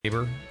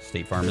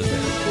State Farm is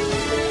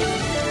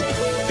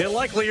there. It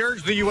likely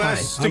urged the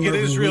U.S. to get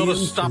Israel to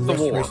stop the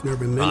war.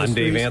 I'm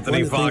Dave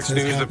Anthony, Fox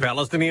News. The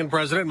Palestinian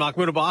president,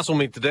 Mahmoud Abbas, will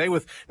meet today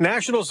with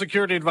National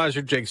Security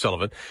Advisor Jake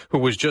Sullivan, who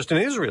was just in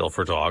Israel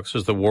for talks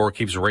as the war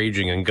keeps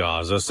raging in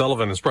Gaza.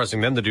 Sullivan is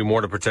pressing them to do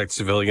more to protect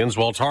civilians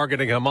while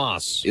targeting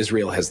Hamas.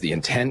 Israel has the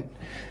intent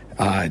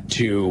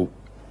to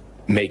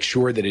make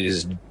sure that it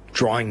is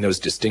drawing those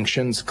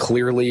distinctions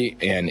clearly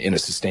and in a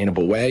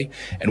sustainable way,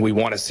 and we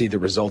want to see the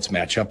results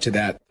match up to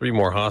that. 3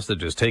 more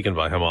hostages taken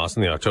by Hamas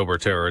in the October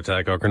terror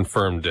attack are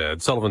confirmed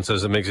dead. Sullivan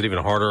says it makes it even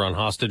harder on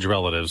hostage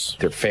relatives.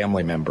 Their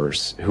family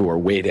members who are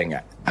waiting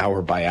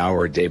hour by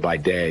hour, day by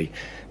day,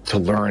 to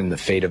learn the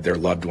fate of their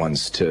loved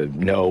ones, to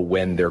know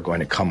when they're going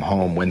to come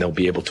home, when they'll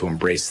be able to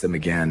embrace them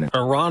again.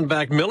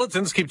 Iran-backed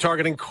militants keep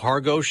targeting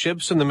cargo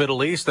ships in the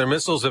Middle East. Their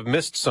missiles have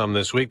missed some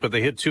this week, but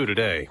they hit 2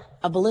 today.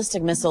 A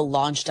ballistic missile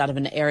launched out of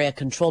an area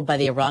controlled by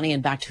the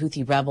Iranian-backed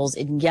Houthi rebels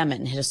in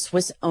Yemen hit a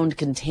Swiss-owned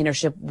container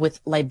ship with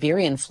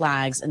Liberian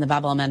flags in the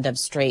Bab el-Mandeb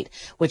Strait,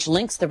 which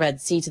links the Red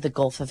Sea to the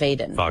Gulf of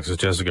Aden. Fox's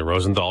Jessica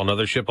Rosenthal.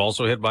 Another ship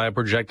also hit by a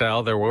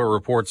projectile. There were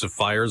reports of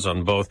fires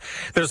on both.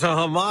 There's a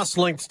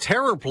Hamas-linked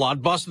terror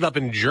plot busted up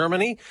in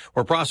Germany,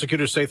 where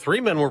prosecutors say 3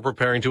 men were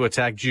preparing to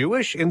attack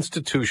Jewish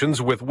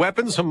institutions with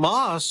weapons.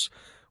 Hamas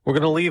were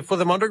going to leave for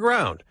them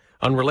underground.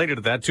 Unrelated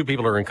to that, 2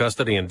 people are in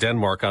custody in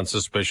Denmark on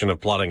suspicion of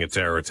plotting a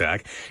terror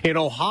attack. In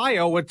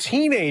Ohio, a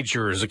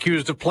teenager is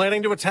accused of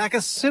planning to attack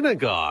a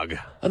synagogue.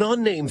 An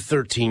unnamed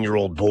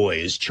 13-year-old boy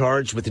is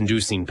charged with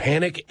inducing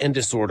panic and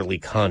disorderly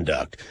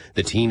conduct.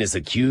 The teen is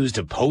accused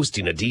of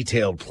posting a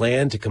detailed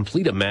plan to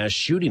complete a mass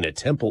shooting at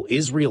Temple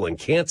Israel in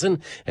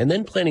Canton and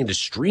then planning to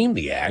stream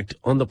the act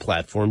on the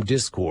platform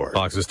Discord.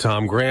 Fox's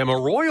Tom Graham. A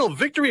royal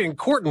victory in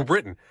court in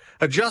Britain.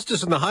 A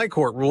justice in the High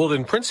Court ruled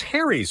in Prince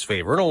Harry's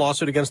favor in a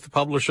lawsuit against the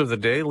publisher of the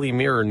Daily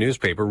Mirror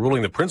newspaper,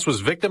 ruling the prince was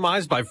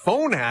victimized by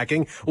phone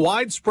hacking,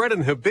 widespread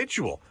and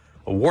habitual,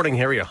 awarding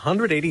Harry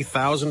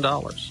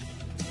 $180,000.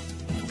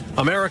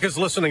 America's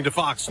listening to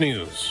Fox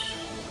News.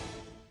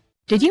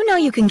 Did you know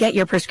you can get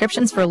your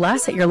prescriptions for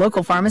less at your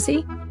local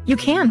pharmacy? You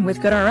can with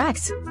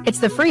GoodRx. It's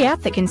the free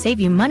app that can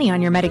save you money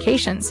on your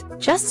medications.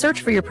 Just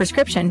search for your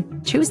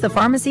prescription, choose the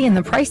pharmacy and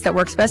the price that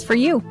works best for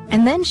you,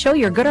 and then show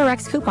your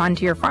GoodRx coupon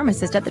to your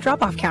pharmacist at the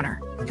drop-off counter.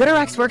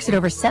 GoodRx works at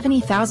over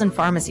 70,000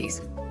 pharmacies,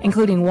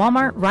 including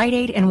Walmart, Rite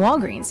Aid, and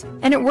Walgreens,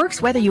 and it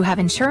works whether you have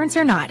insurance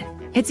or not.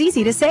 It's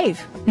easy to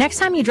save. Next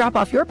time you drop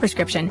off your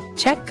prescription,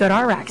 check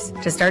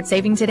GoodRx. To start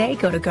saving today,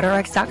 go to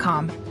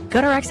GoodRx.com.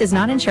 GoodRx is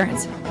not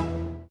insurance.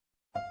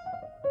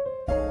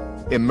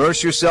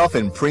 Immerse yourself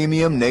in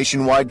premium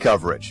nationwide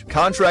coverage,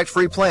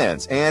 contract-free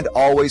plans, and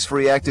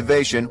always-free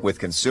activation with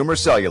Consumer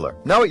Cellular,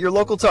 now at your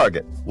local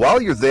Target.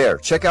 While you're there,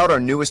 check out our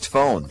newest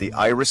phone, the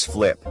Iris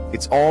Flip.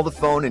 It's all the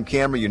phone and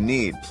camera you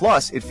need,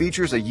 plus it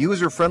features a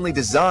user-friendly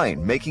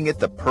design, making it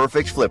the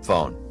perfect flip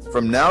phone.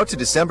 From now to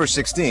December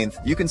 16th,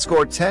 you can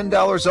score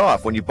 $10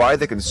 off when you buy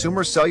the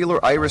Consumer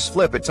Cellular Iris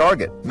Flip at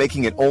Target,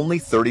 making it only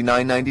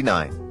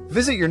 $39.99.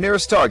 Visit your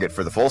nearest Target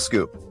for the full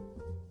scoop.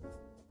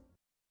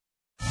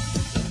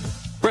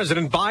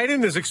 President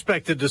Biden is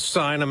expected to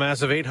sign a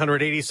massive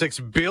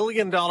 $886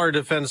 billion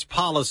defense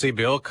policy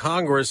bill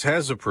Congress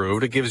has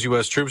approved. It gives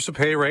U.S. troops a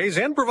pay raise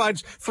and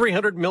provides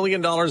 $300 million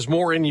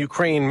more in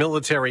Ukraine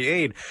military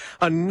aid.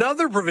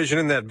 Another provision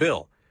in that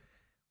bill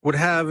would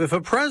have, if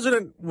a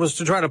president was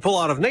to try to pull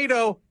out of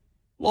NATO,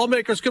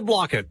 lawmakers could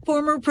block it.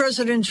 Former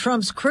President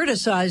Trump's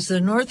criticized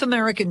the North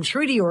American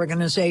Treaty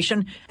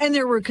Organization, and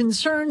there were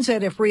concerns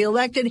that if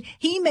reelected,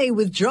 he may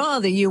withdraw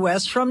the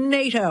U.S. from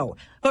NATO.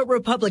 But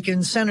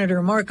Republican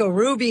Senator Marco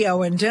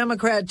Rubio and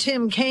Democrat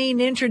Tim Kaine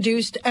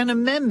introduced an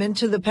amendment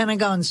to the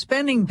Pentagon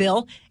spending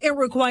bill. It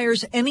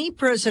requires any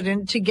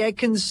president to get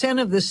consent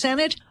of the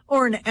Senate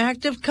or an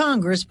act of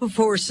Congress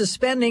before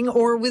suspending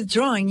or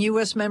withdrawing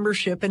U.S.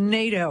 membership in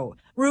NATO.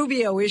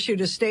 Rubio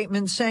issued a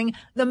statement saying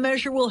the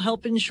measure will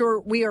help ensure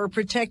we are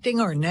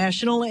protecting our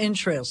national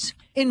interests.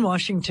 In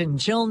Washington,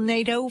 Jill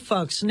Nato,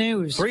 Fox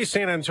News. 3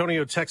 San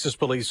Antonio, Texas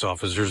police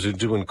officers are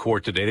due in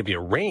court today to be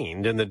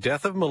arraigned in the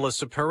death of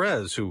Melissa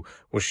Perez, who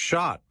was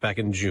shot back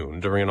in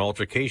June during an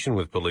altercation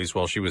with police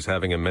while she was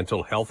having a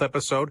mental health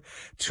episode.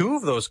 2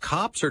 of those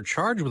cops are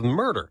charged with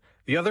murder,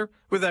 the other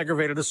with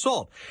aggravated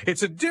assault.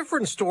 It's a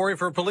different story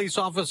for a police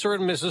officer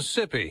in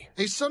Mississippi.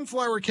 A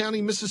Sunflower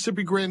County,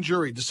 Mississippi grand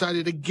jury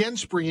decided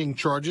against bringing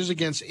charges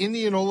against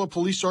Indianola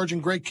Police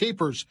Sergeant Greg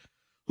Capers,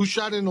 who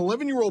shot an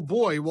 11-year-old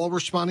boy while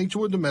responding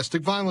to a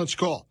domestic violence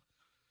call.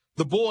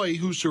 The boy,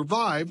 who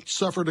survived,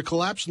 suffered a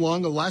collapsed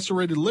lung, a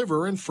lacerated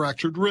liver, and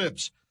fractured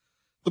ribs.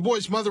 The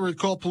boy's mother had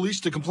called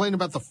police to complain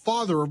about the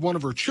father of one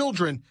of her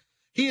children.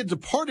 He had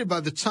departed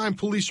by the time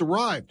police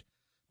arrived,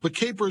 but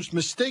Capers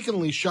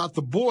mistakenly shot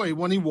the boy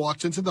when he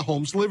walked into the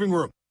home's living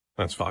room.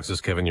 That's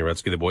Fox's Kevin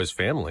Uretsky. The boy's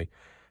family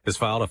has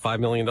filed a $5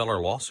 million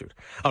lawsuit.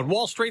 On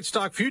Wall Street,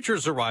 stock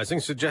futures are rising,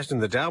 suggesting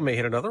the Dow may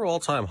hit another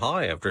all-time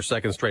high after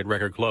second straight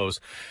record close.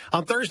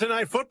 On Thursday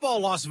Night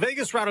Football, Las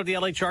Vegas routed the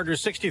LA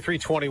Chargers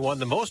 63-21,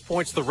 the most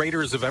points the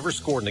Raiders have ever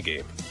scored in a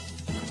game.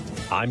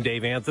 I'm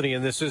Dave Anthony,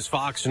 and this is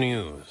Fox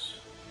News.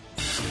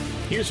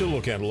 Here's a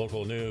look at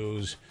local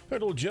news.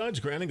 Federal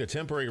judge granting a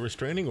temporary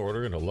restraining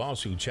order in a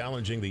lawsuit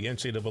challenging the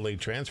NCAA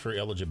transfer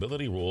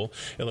eligibility rule.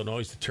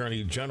 Illinois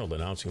Attorney General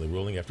announcing the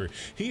ruling after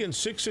he and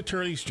 6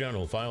 attorneys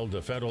general filed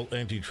a federal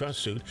antitrust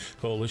suit.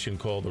 Coalition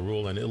called the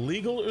rule an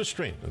illegal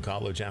restraint on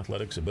college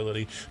athletics'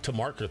 ability to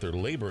market their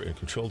labor and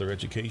control their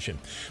education.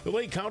 The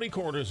Lake County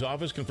Coroner's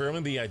Office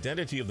confirming the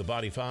identity of the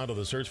body found in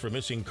the search for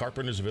missing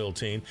Carpentersville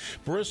teen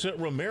Marissa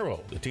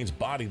Romero. The teen's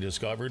body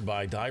discovered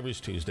by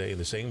divers Tuesday in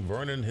the same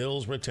Vernon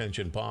Hills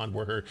retention pond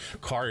where her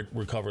car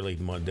recovered late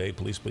Monday.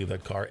 Police believe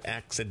that car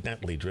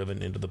accidentally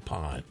driven into the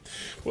pond.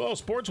 Well,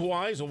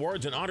 sports-wise,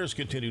 awards and honors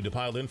continue to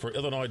pile in for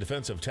Illinois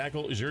defensive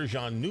tackle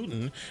Jerjon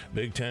Newton.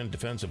 Big Ten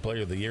Defensive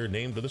Player of the Year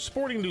named to the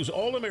Sporting News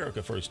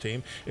All-America First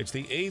Team. It's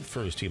the 8th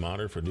First Team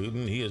honor for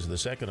Newton. He is the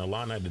second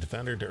Illini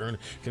defender to earn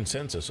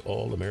consensus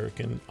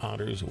All-American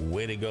honors.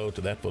 Way to go to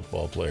that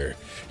football player.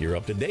 You're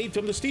up to date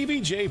from the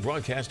Stevie Jay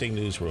Broadcasting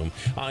Newsroom.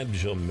 I'm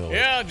Jim Miller.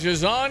 Yeah,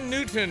 Jerjon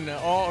Newton,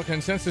 all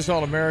consensus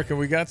All-American.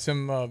 We got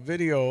some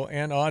video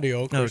and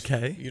audio.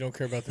 Okay. You don't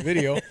care about the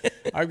video.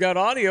 I've got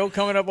audio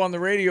coming up on the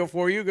radio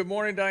for you. Good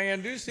morning,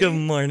 Diane Ducey. Good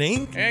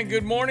morning. And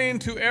good morning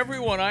to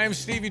everyone. I am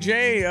Stevie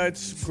Jay.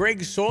 It's Greg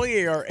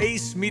Solier, our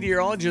ace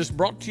meteorologist,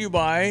 brought to you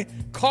by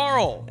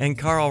Carl. And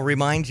Carl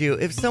reminds you,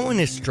 if someone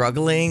is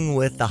struggling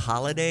with the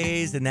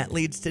holidays and that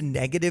leads to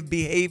negative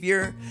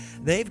behavior,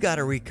 they've got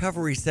a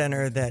recovery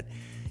center that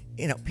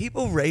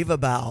people rave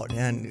about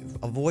and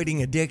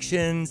avoiding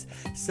addictions.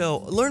 So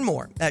learn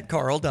more at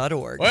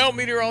carl.org. Well,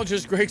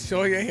 meteorologist Greg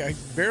Solier, I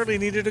barely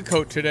needed a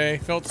coat today.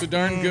 Felt so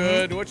darn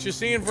good. What you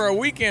seeing for our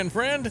weekend,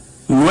 friend?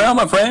 Well,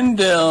 my friend,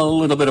 a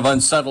little bit of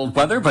unsettled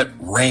weather, but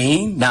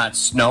rain, not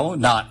snow,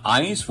 not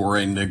ice. We're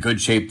in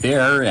good shape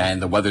there.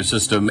 And the weather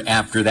system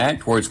after that,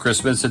 towards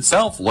Christmas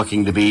itself,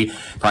 looking to be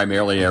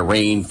primarily a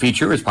rain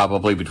feature. It's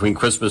probably between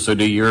Christmas and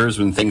New Year's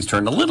when things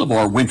turn a little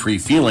more wintry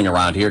feeling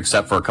around here,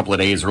 except for a couple of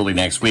days early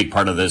next week.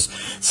 Part of this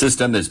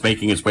system is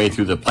making its way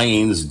through the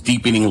plains,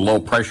 deepening low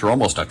pressure,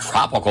 almost a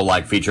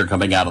tropical-like feature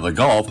coming out of the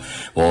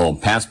Gulf. Will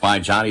pass by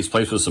Johnny's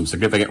place with some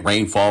significant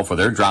rainfall for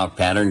their drought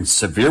pattern.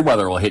 Severe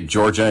weather will hit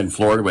Georgia and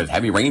Florida with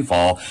heavy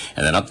rainfall,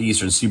 and then up the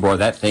eastern seaboard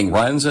that thing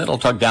runs. It'll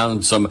tug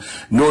down some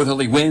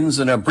northerly winds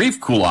and a brief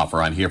cool off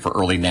around here for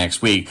early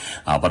next week.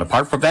 But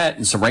apart from that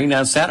and some rain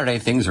on Saturday,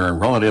 things are in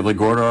relatively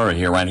good order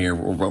here around here.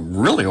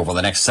 Really over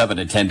the next 7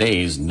 to 10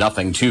 days,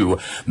 nothing too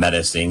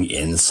menacing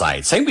in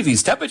sight. Same with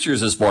these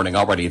temperatures this morning.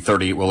 Already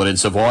 30 at Willett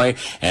Savoy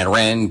and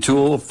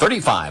Rantoul,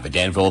 35 at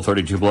Danville,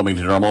 32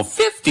 Bloomington Normal,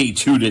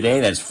 52 today.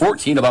 That's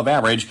 14 above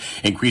average.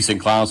 Increasing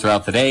clouds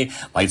throughout the day.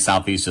 Light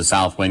southeast to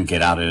south wind.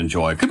 Get out and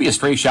enjoy. Could be a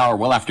stray shower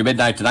well after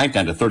midnight tonight,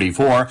 down to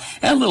 34.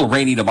 And a little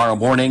rainy tomorrow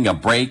morning. A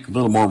break. A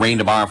little more rain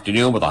tomorrow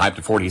afternoon with a high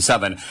to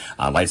 47.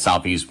 Light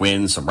southeast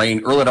winds. Some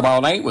rain early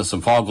tomorrow night with some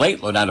fog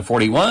late. Low down to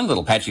 41.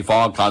 Little patchy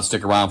fog. Clouds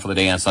stick around for the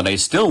day on Sunday.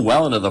 Still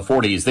well into the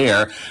 40s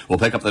there. We'll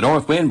pick up the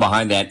north wind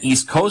behind that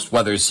east coast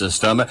weather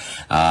system.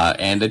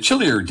 And the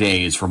chillier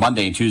days for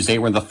Monday and Tuesday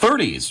were in the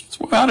 30s. It's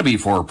what it ought to be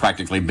for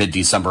practically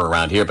mid-December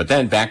around here. But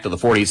then back to the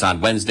 40s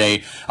on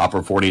Wednesday,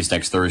 upper 40s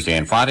next Thursday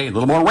and Friday. A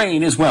little more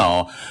rain as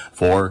well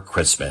for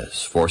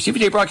Christmas. For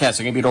CBJ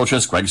Broadcasting, I'm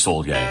meteorologist Greg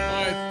Soldier.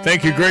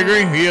 Thank you,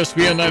 Gregory.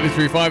 ESPN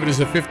 93.5. It is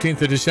the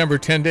 15th of December,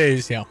 10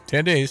 days. Yeah,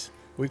 10 days.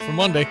 Week from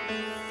Monday.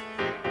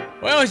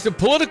 Well, he's a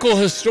political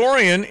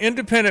historian,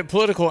 independent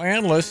political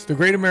analyst, the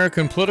Great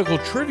American Political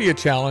Trivia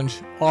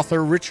Challenge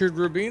author, Richard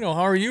Rubino.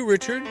 How are you,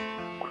 Richard?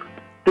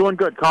 Doing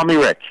good. Call me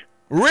Rich.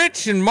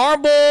 Rich in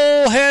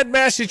Marblehead,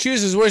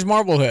 Massachusetts. Where's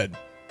Marblehead?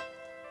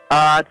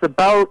 It's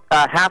about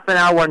half an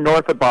hour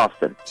north of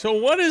Boston. So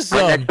what is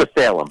right next to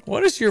Salem?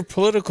 What is your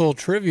political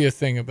trivia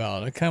thing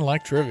about? I kind of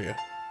like trivia.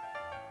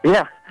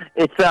 Yeah,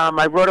 it's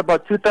I wrote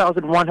about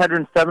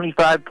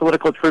 2,175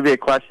 political trivia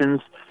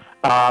questions,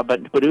 but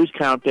who's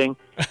counting?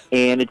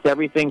 And it's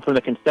everything from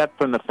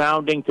the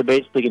founding to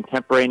basically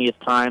contemporaneous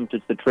times.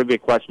 It's the trivia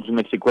questions, and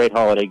makes a great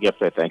holiday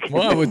gift, I think.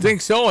 Well, I would think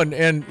so,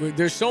 and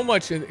there's so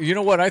much. And you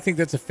know what? I think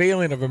that's a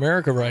failing of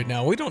America right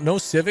now. We don't know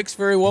civics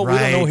very well. Right. We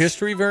don't know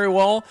history very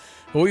well.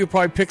 Well, you'll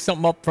probably pick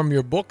something up from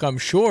your book, I'm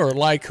sure.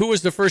 Like, who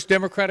was the first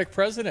Democratic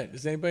president?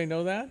 Does anybody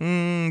know that?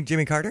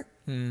 Jimmy Carter?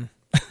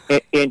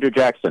 Andrew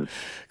Jackson.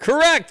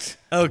 Correct.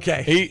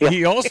 Okay.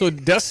 He also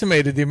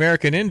decimated the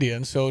American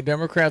Indians, so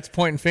Democrats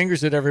pointing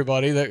fingers at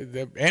everybody.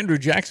 Andrew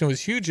Jackson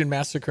was huge in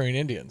massacring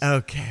Indians.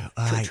 Okay.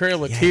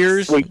 Trail of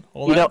Tears. Well,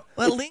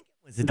 Lincoln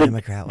was a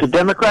Democrat. The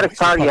Democratic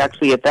Party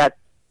actually at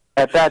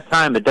that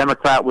time, the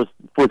Democrat was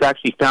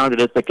actually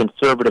founded as the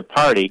Conservative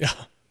Party.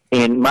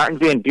 And Martin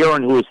Van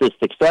Buren, who was his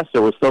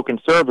successor, was so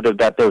conservative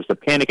that there was a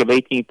panic of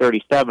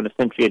 1837,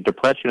 essentially a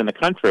depression in the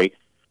country,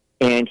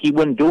 and he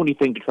wouldn't do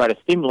anything to try to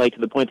stimulate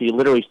to the point that he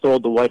literally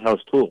sold the White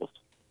House tools.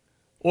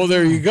 Well,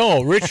 there you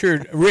go. Rich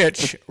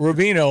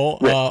Rubino,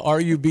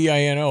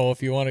 Rubino,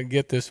 if you want to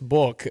get this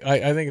book. I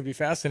think it'd be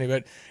fascinating.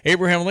 But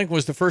Abraham Lincoln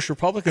was the first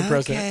Republican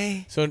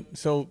president.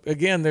 So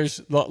again,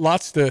 there's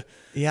lots to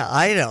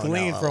I don't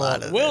glean know from. a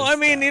lot of Well, I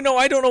mean,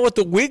 I don't know what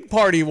the Whig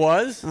Party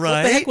was.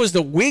 Right. What the heck was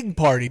the Whig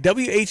Party?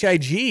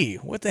 WHIG.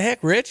 What the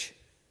heck, Rich?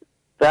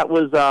 That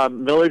was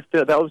Millard.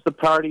 That was the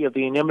party of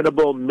the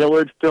inimitable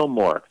Millard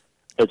Fillmore,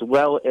 as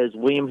well as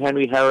William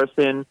Henry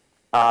Harrison.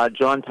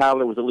 John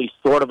Tyler was at least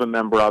sort of a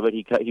member of it.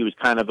 He was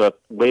kind of a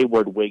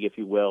wayward Whig, if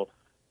you will,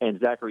 and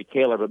Zachary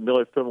Taylor. But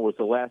Millard Fillmore was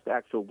the last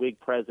actual Whig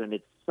president.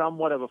 It's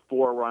somewhat of a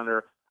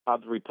forerunner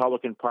of the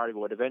Republican Party. But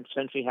what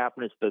essentially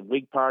happened is the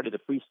Whig Party, the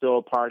Free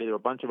Soil Party, there were a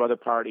bunch of other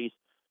parties,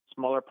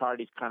 smaller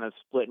parties kind of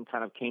split and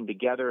kind of came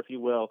together, if you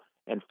will,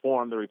 and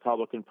formed the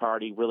Republican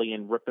Party really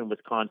in Ripon,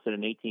 Wisconsin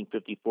in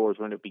 1854 is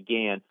when it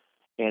began.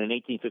 And in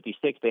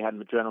 1856, they had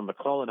General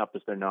McClellan up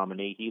as their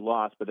nominee. He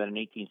lost, but then in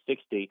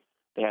 1860,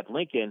 they had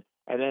Lincoln.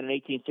 And then in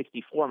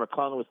 1864,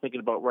 McClellan was thinking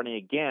about running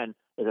again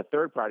as a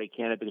third-party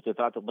candidate because they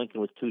thought that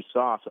Lincoln was too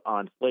soft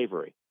on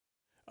slavery.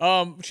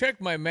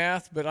 Check my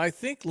math, but I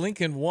think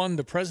Lincoln won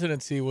the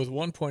presidency with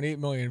 1.8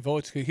 million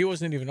votes. He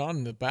wasn't even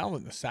on the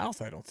ballot in the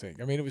South, I don't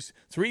think. I mean, it was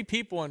 3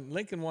 people, and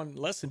Lincoln won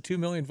less than 2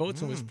 million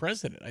votes and was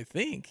president, I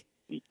think.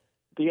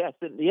 Yes.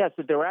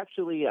 There were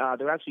actually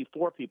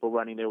 4 people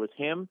running. There was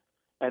him,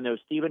 and there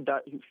was Stephen.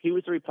 He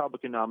was the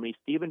Republican nominee.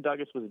 Stephen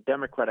Douglas was a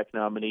Democratic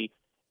nominee.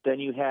 Then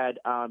you had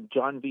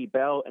John V.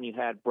 Bell, and you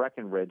had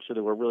Breckinridge. So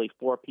there were really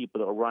 4 people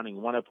that were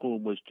running. One of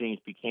whom was James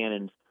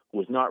Buchanan, who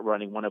was not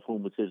running. One of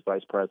whom was his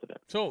vice president.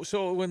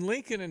 So when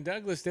Lincoln and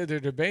Douglas did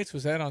their debates,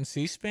 was that on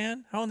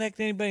C-SPAN? How in the heck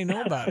did anybody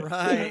know about it?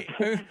 Right.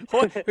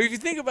 If you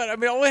think about it, I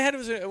mean, all I had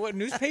was a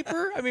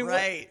newspaper? I mean,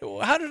 right.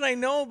 How did I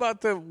know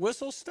about the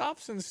whistle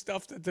stops and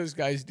stuff that those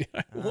guys did?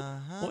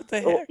 What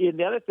the heck? Well, and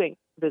the other thing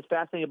that's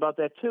fascinating about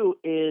that, too,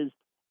 is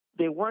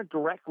they weren't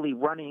directly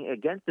running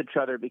against each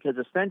other because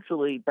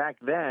essentially back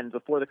then,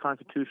 before the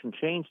Constitution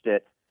changed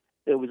it,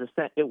 you would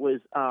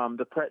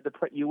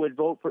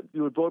vote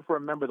for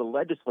a member of the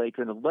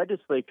legislature, and the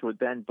legislature would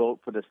then vote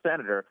for the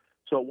senator.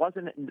 So it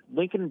wasn't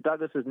Lincoln and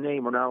Douglas's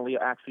name were not only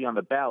actually on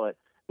the ballot,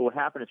 but what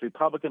happened is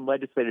Republican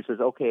legislature says,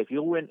 okay, if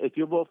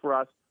you vote for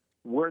us,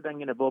 we're then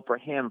going to vote for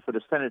him for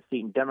the Senate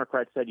seat. And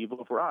Democrats said, you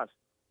vote for us,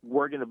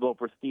 we're going to vote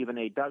for Stephen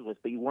A. Douglas,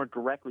 but you weren't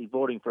directly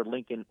voting for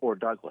Lincoln or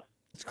Douglas.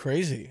 It's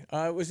crazy.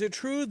 Was it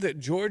true that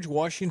George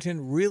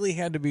Washington really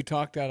had to be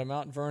talked out of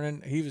Mount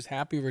Vernon? He was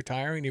happy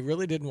retiring. He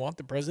really didn't want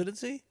the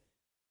presidency?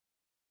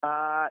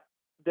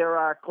 There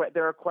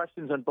are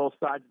questions on both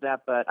sides of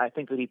that, but I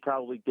think that he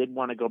probably did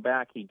want to go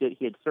back. He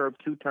had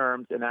served 2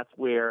 terms, and that's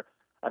where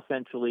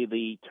essentially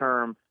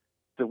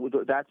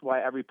that's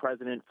why every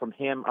president from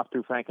him up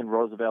through Franklin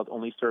Roosevelt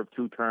only served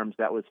 2 terms.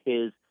 That was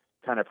his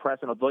kind of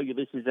precedent. Although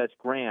Ulysses S.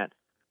 Grant,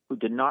 who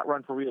did not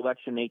run for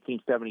re-election in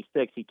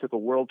 1876, he took a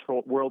world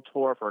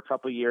tour for a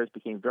couple of years,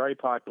 became very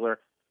popular,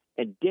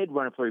 and did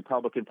run for the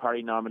Republican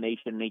Party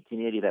nomination in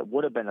 1880. That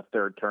would have been a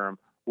 3rd term.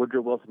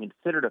 Woodrow Wilson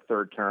considered a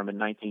 3rd term in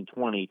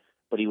 1920,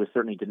 but he was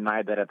certainly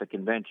denied that at the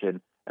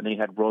convention. And then he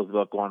had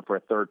Roosevelt go on for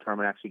a 3rd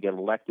term and actually get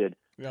elected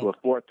to a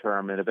 4th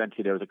term. And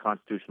eventually there was a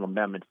constitutional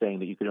amendment saying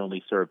that you could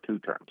only serve 2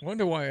 terms. I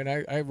wonder why, and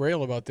I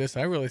rail about this.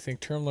 I really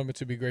think term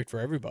limits would be great for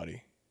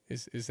everybody.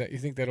 Is that, you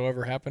think that'll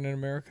ever happen in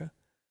America?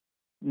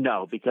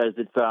 No, because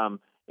it's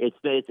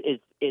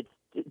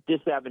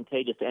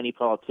disadvantageous to any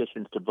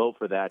politicians to vote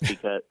for that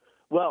because,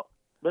 well,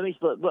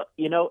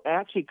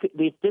 actually,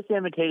 it's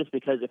disadvantageous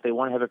because if they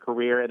want to have a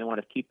career and they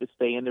want to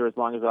stay in there as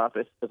long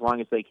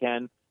as they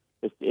can,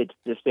 it's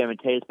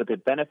disadvantageous. But the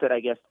benefit,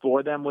 I guess,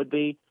 for them would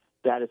be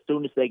that as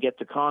soon as they get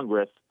to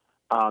Congress,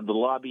 the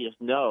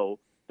lobbyists know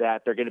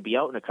that they're going to be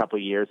out in a couple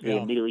of years. They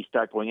immediately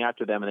start going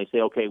after them, and they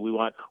say, "Okay,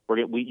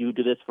 you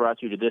do this for us,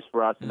 you do this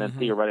for us," and then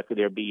theoretically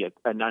there'd be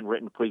an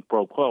unwritten quid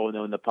pro quo. And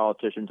then when the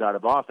politician's out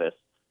of office,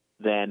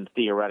 then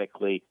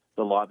theoretically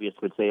the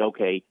lobbyists would say,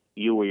 "Okay,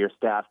 you or your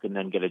staff can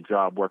then get a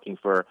job working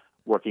for us."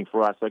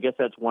 So I guess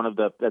that's one of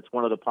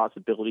the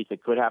possibilities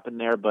that could happen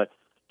there. But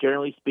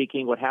generally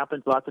speaking, what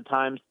happens lots of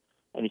times,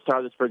 and you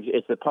saw this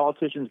is the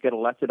politicians get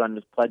elected on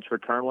this pledge for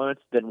term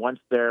limits. Then once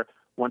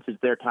it's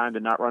their time to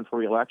not run for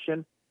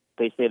re-election,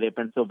 they say they've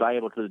been so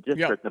valuable to the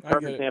district. The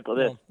perfect example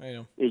of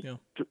this is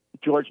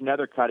George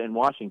Nethercutt in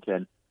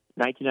Washington,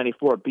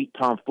 1994, beat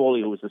Tom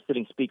Foley, who was the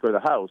sitting Speaker of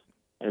the House,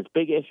 and his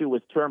big issue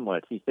was term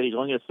limits. He said he's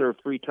only going to serve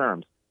 3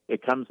 terms.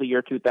 It comes the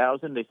year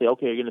 2000. They say,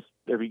 okay,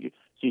 so you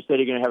said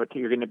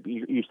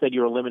you said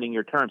you were limiting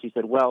your terms. He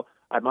said, well,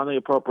 I'm on the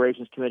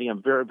Appropriations Committee.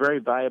 I'm very, very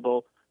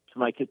valuable to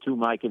my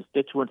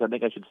constituents. I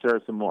think I should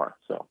serve some more.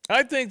 So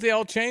I think they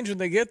all change when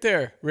they get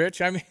there, Rich.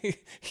 I mean,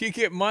 you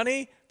get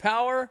money,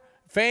 power,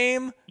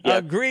 fame,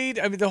 greed.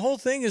 I mean, the whole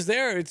thing is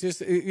there. It's just,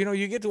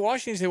 you get to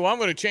Washington and say, well, I'm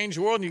going to change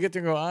the world. And you get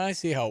there and go, I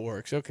see how it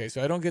works. Okay,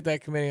 so I don't get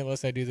that committee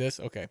unless I do this.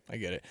 Okay, I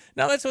get it.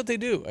 Now, that's what they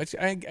do.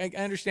 I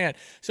understand.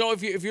 So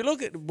if you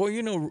look at,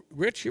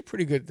 Rich, you're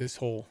pretty good at this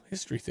whole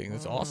history thing.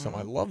 That's awesome.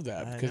 I love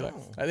that because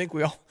I think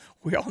we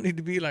all need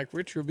to be like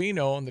Rich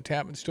Rubino on the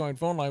Tapman Stone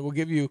phone line. We'll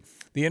give you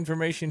the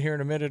information here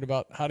in a minute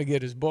about how to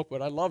get his book,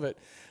 but I love it.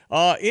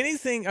 What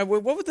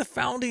would the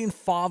founding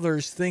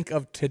fathers think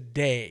of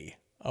today?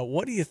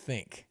 What do you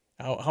think?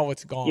 How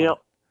it's gone?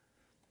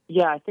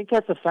 I think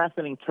that's a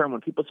fascinating term.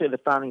 When people say the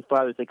founding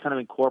fathers, they kind of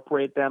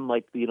incorporate them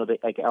like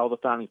all the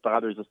founding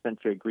fathers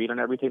essentially agreed on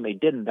everything. They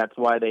didn't. That's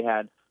why they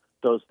had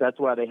That's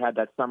why they had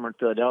that summer in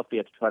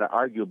Philadelphia to try to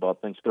argue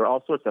about things. There are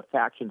all sorts of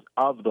factions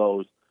of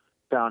those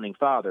founding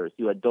fathers.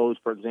 You had those,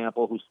 for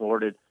example, who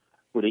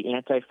were the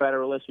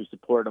anti-federalists, who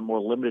supported a more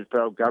limited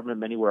federal government.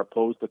 Many were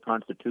opposed to the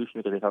Constitution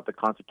because they thought the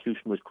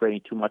Constitution was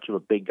creating too much of a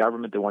big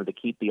government. They wanted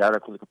to keep the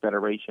Articles of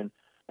Confederation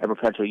and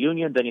Perpetual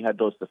Union. Then you had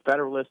those, the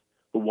Federalists,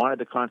 who wanted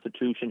the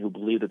Constitution, who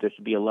believed that there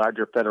should be a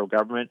larger federal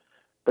government.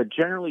 But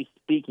generally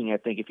speaking, I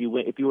think if you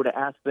were to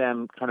ask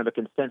them kind of a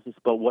consensus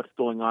about what's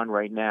going on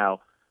right now,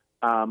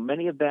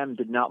 many of them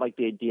did not like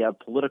the idea of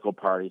political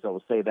parties. I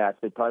will say that.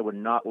 They probably would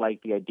not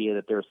like the idea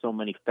that there are so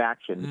many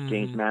factions. Mm-hmm.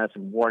 James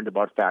Madison warned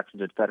about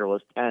factions in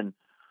Federalist 10,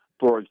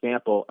 for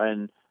example.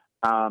 And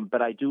but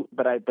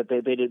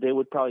they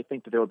would probably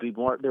think that there would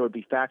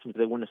be factions, but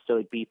they wouldn't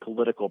necessarily be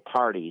political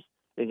parties.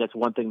 I think that's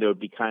one thing they would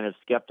be kind of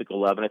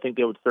skeptical of. And I think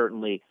they would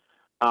certainly.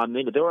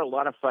 There were a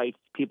lot of fights.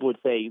 People would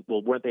say,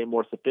 well, weren't they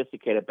more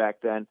sophisticated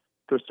back then?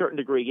 To a certain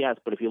degree, yes.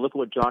 But if you look at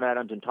what John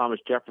Adams and Thomas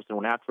Jefferson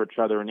went after each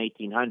other in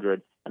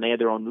 1800, and they had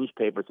their own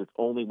newspapers that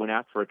only went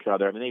after each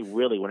other. I mean, they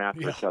really went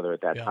after each other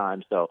at that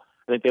time. So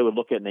I think they would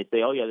look at it and they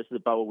say, oh yeah, this is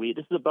about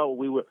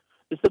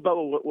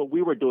what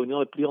we were doing.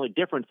 The only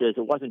difference is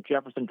it wasn't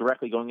Jefferson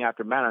directly going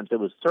after Adams; it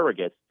was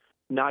surrogates.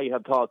 Now you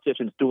have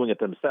politicians doing it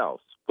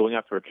themselves, going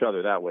after each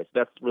other that way. So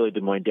that's really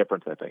the main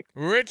difference, I think.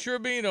 Rich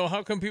Rubino,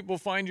 how can people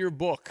find your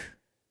book?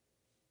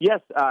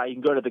 Yes, you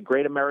can go to the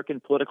Great American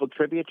Political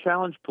Trivia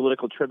Challenge,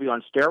 Political Trivia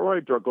on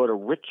Steroids, or go to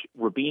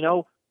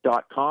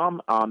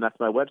richrubino.com. That's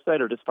my website,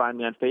 or just find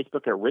me on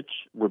Facebook at Rich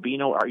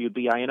Rubino,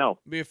 Rubino.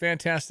 Be a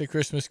fantastic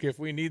Christmas gift.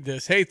 We need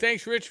this. Hey,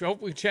 thanks, Rich. I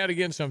hope we chat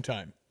again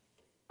sometime.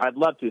 I'd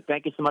love to.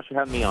 Thank you so much for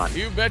having me on.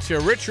 You betcha.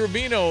 Rich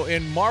Rubino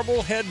in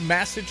Marblehead,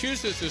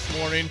 Massachusetts this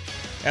morning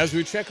as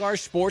we check our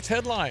sports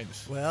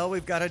headlines. Well,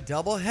 we've got a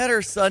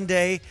doubleheader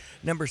Sunday.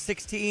 Number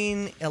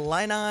 16,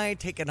 Illini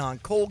taking on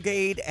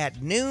Colgate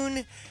at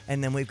noon.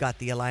 And then we've got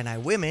the Illini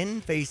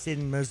women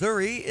facing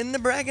Missouri in the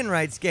bragging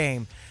rights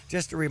game.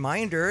 Just a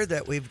reminder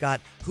that we've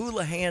got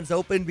Hula Hands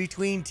open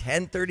between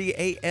 10:30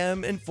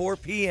 a.m. and 4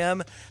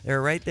 p.m.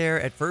 They're right there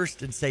at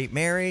First and St.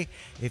 Mary.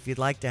 If you'd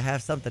like to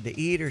have something to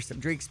eat or some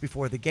drinks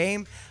before the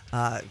game,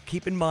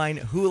 keep in mind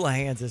Hula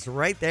Hands is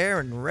right there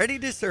and ready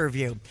to serve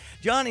you.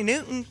 Johnny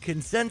Newton,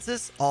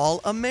 consensus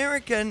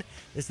All-American.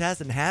 This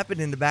hasn't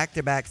happened in the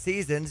back-to-back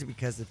seasons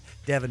because of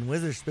Devin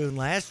Witherspoon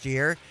last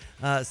year.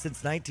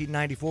 Since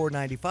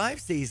 1994-95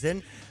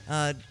 season.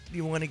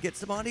 You want to get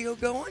some audio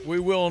going? We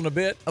will in a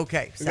bit.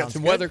 Okay, we got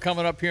some weather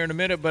coming up here in a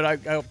minute,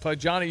 but I'll play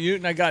Johnny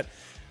Newton. I got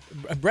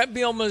Brett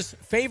Bielema's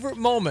favorite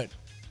moment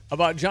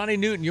about Johnny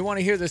Newton. You want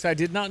to hear this? I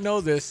did not know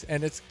this,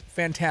 and it's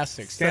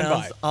fantastic. Stand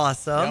by. Sounds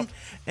awesome.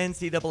 Yep.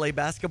 NCAA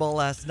basketball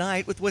last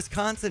night with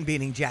Wisconsin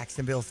beating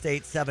Jacksonville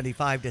State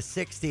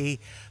 75-60.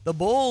 The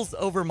Bulls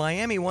over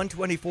Miami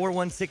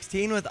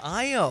 124-116 with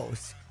Io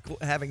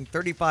having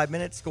 35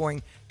 minutes,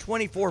 scoring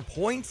 24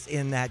 points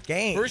in that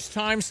game. First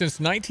time since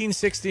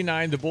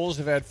 1969, the Bulls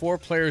have had 4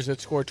 players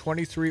that scored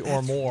 23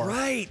 or more.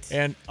 Right.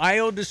 And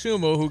Io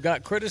DeSumo, who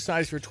got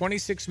criticized for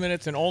 26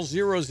 minutes and all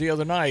zeros the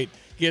other night,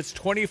 gets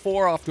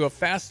 24 off to a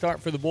fast start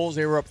for the Bulls.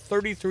 They were up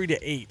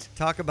 33-8.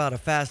 Talk about a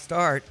fast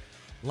start.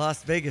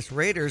 Las Vegas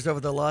Raiders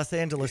over the Los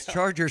Angeles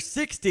Chargers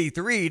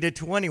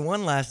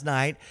 63-21 last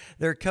night.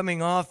 They're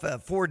coming off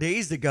 4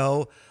 days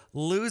ago,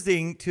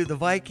 losing to the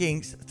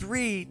Vikings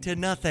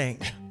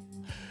 3-0.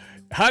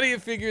 How do you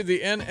figure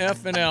the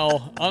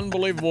NFNL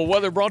unbelievable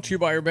weather brought to you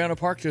by Urbana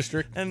Park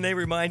District? And they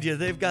remind you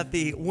they've got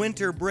the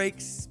winter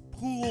breaks,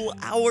 pool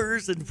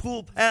hours, and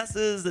pool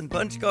passes and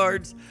punch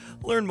cards.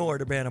 Learn more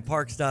at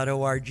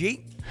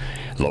urbanaparks.org.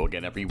 Hello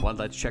again, everyone.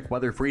 Let's check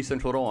weather for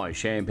Central Illinois.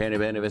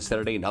 Champaign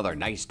Saturday, another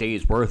nice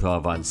day's worth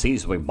of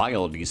unseasonably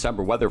mild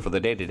December weather for the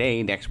day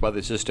today. Next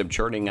weather system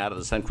churning out of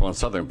the central and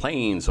southern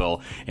plains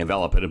will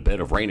envelop in a bit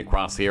of rain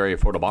across the area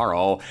for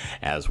tomorrow,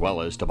 as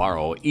well as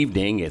tomorrow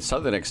evening. Its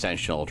southern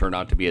extension will turn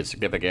out to be a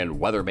significant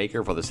weather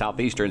maker for the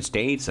southeastern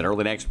states, and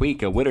early next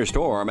week, a winter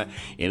storm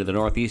into the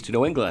northeast of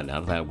New England. None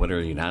of that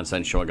winter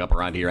nonsense showing up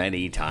around here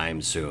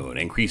anytime soon.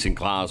 Increasing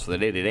clouds for the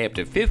day today up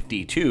to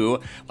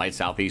 52. Light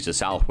southeast to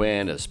south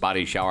wind. A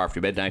spotty shower after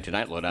midnight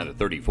tonight, low down to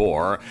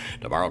 34.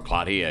 Tomorrow,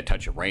 cloudy, a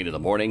touch of rain in the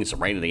morning,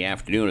 some rain in the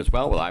afternoon as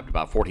well, with up to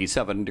about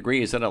 47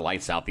 degrees and a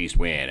light southeast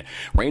wind.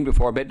 Rain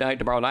before midnight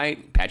tomorrow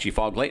night, patchy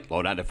fog late,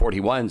 low down to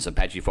 41. Some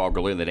patchy fog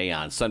early in the day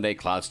on Sunday.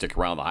 Clouds stick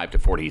around, the high up to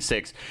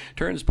 46.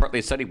 Turns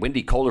partly sunny,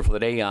 windy, colder for the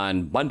day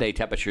on Monday.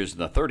 Temperatures in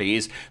the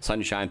 30s.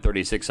 Sunshine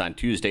 36 on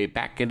Tuesday,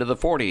 back into the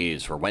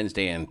 40s for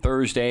Wednesday and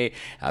Thursday.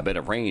 A bit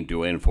of rain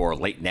due in for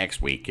late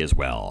next week as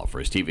well.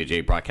 For Stevie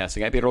Jay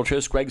Broadcasting, I'm Peter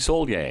Olchis, Greg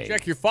Solye.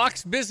 Check your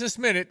Fox Business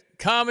Minute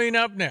coming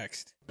up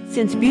next.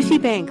 Since Busey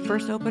Bank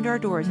first opened our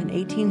doors in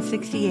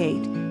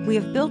 1868, we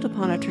have built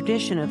upon a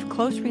tradition of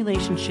close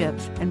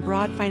relationships and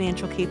broad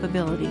financial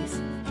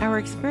capabilities. Our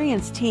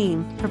experienced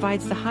team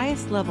provides the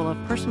highest level of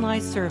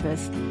personalized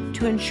service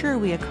to ensure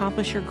we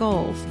accomplish your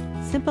goals,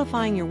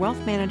 simplifying your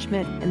wealth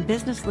management and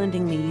business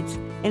lending needs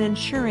and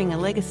ensuring a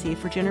legacy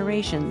for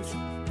generations.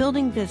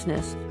 Building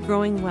business,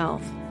 growing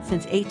wealth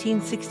since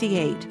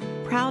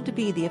 1868. Proud to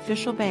be the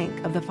official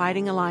bank of the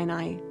Fighting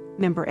Illini.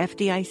 Member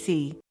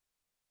FDIC.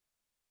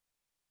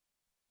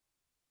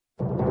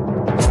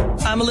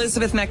 I'm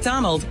Elizabeth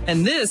McDonald,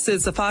 and this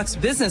is the Fox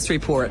Business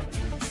Report.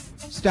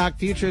 Stock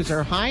futures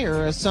are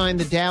higher, a sign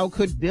the Dow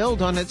could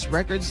build on its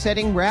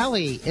record-setting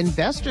rally.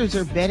 Investors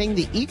are betting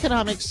the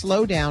economic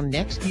slowdown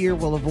next year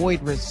will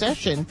avoid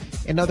recession,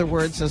 in other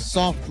words, a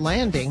soft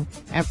landing,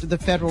 after the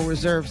Federal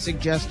Reserve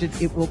suggested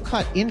it will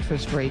cut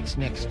interest rates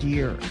next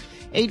year.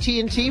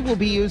 AT&T will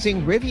be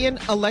using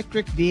Rivian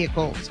electric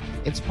vehicles.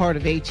 It's part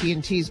of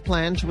AT&T's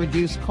plan to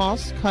reduce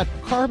costs, cut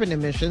carbon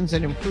emissions,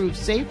 and improve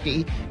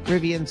safety.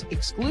 Rivian's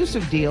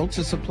exclusive deal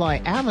to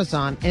supply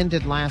Amazon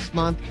ended last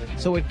month,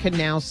 so it can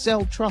now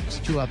sell trucks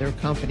to other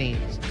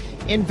companies.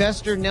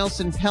 Investor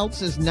Nelson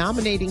Peltz is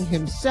nominating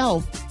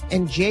himself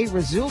and Jay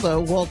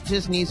Rizzullo, Walt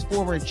Disney's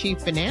former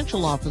chief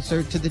financial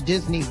officer, to the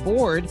Disney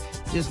board.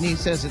 Disney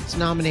says its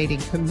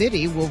nominating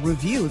committee will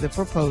review the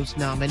proposed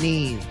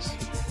nominees.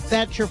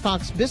 That's your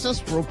Fox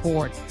Business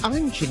Report.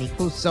 I'm Ginny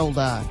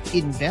Cosola,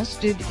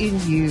 invested in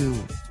you.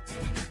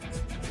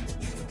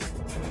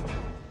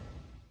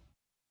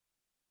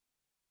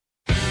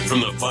 From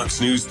the Fox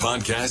News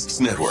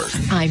Podcasts Network.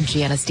 I'm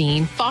Janice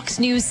Dean, Fox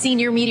News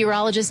senior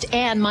meteorologist,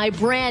 and my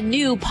brand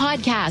new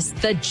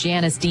podcast, the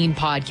Janice Dean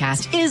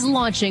Podcast, is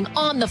launching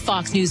on the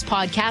Fox News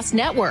Podcast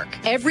Network.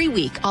 Every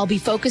week, I'll be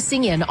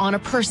focusing in on a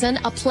person,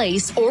 a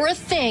place, or a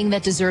thing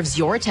that deserves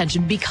your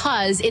attention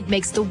because it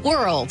makes the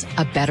world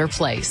a better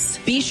place.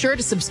 Be sure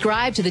to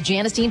subscribe to the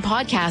Janice Dean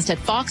Podcast at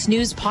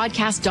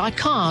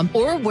foxnewspodcast.com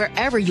or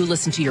wherever you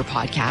listen to your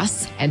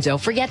podcasts. And don't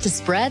forget to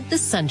spread the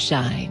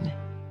sunshine.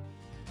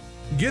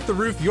 Get the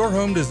roof your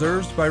home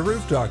deserves by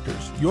Roof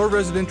Doctors, your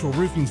residential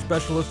roofing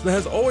specialist that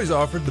has always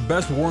offered the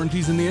best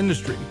warranties in the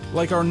industry,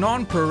 like our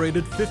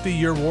non-prorated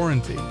 50-year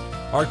warranty.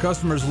 Our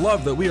customers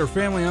love that we are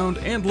family-owned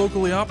and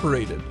locally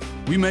operated.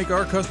 We make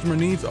our customer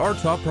needs our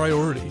top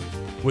priority.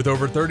 With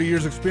over 30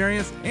 years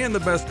experience and the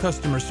best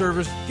customer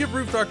service, give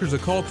Roof Doctors a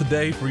call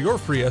today for your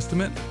free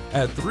estimate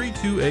at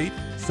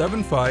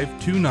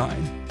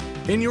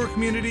 328-7529. In your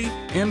community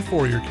and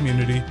for your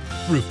community,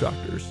 Roof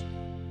Doctors.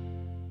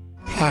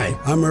 Hi,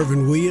 I'm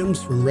Irvin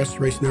Williams from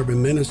Restoration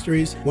Urban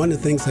Ministries. One of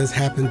the things that's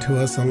happened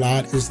to us a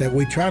lot is that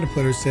we try to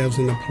put ourselves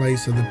in the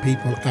place of the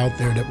people out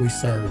there that we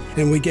serve.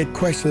 And we get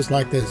questions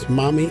like this: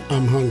 Mommy,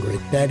 I'm hungry.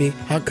 Daddy,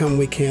 how come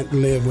we can't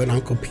live with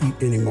Uncle Pete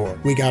anymore?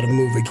 We got to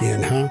move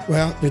again, huh?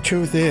 Well, the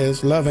truth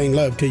is, love ain't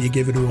love till you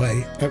give it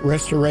away. At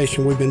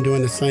Restoration, we've been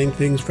doing the same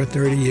things for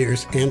 30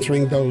 years,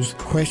 answering those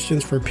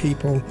questions for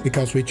people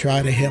because we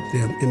try to help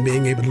them in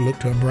being able to look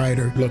to a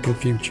brighter looking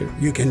future.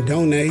 You can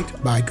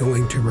donate by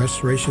going to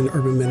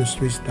restorationurbanministries.org.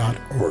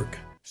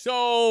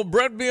 So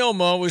Brett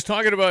Bielema was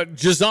talking about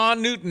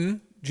Johnny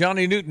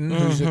Newton,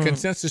 who's a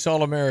consensus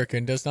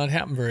All-American. Does not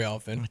happen very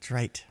often. That's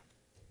right.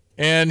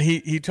 And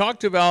he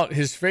talked about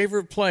his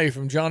favorite play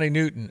from Johnny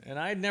Newton, and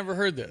I'd never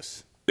heard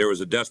this. There was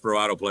a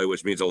desperado play,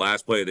 which means the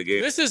last play of the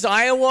game. This is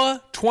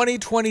Iowa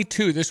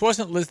 2022. This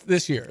wasn't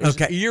this year. It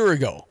was a year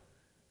ago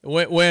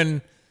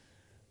when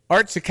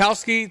Art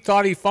Sikowski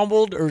thought he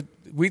fumbled, or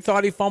we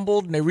thought he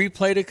fumbled, and they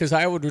replayed it because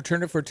Iowa would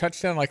return it for a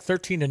touchdown. Like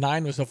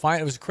 13-9 was the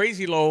final. It was a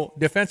crazy low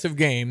defensive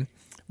game,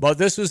 but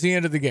this was the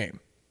end of the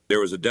game. There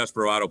was a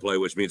desperado play,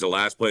 which means the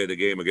last play of the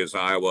game against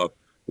Iowa,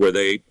 where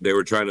they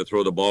were trying to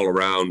throw the ball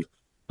around,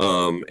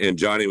 and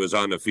Johnny was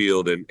on the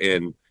field,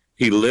 and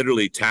he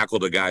literally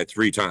tackled a guy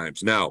 3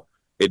 times. Now,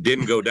 it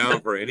didn't go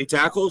down for any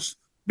tackles,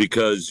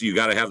 because you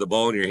got to have the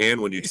ball in your hand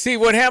when you see.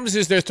 What happens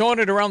is they're throwing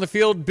it around the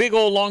field, big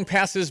old long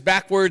passes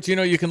backwards. You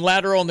know, you can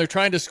lateral, and they're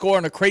trying to score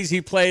on a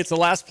crazy play. It's the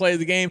last play of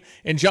the game,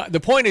 and the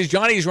point is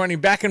Johnny's running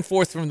back and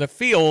forth from the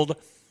field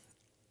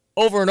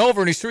over and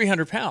over, and he's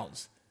 300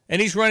 pounds,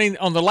 and he's running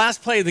on the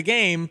last play of the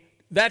game.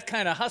 That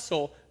kind of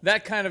hustle,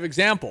 that kind of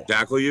example.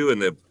 Tackle you,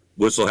 and the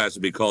whistle has to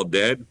be called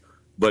dead.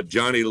 But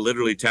Johnny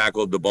literally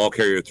tackled the ball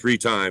carrier 3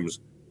 times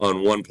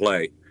on one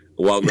play,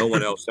 while no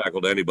one else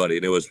tackled anybody,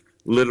 and it was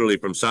literally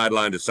from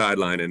sideline to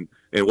sideline. And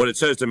what it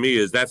says to me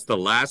is that's the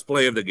last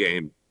play of the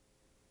game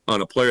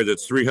on a player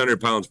that's 300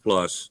 pounds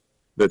plus,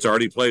 that's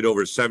already played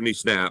over 70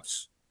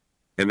 snaps,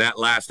 and that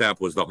last snap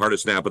was the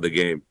hardest snap of the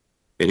game,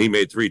 and he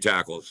made 3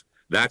 tackles.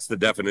 That's the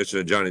definition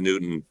of Johnny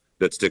Newton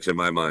that sticks in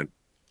my mind.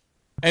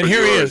 And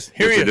here he is.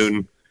 Here he is.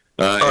 Newton.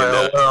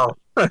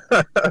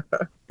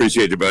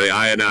 Appreciate you, buddy.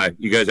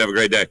 You guys have a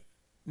great day.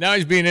 Now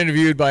he's being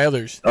interviewed by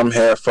others. I'm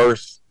half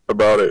first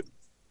about it.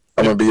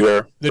 I'm going to be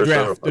there. The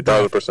draft. Sure.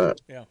 1,000%.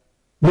 Yeah.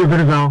 We're going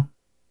to go.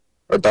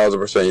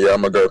 1,000%. Yeah,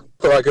 I'm going to go.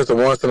 I feel like it's a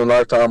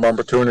once-in-a-lifetime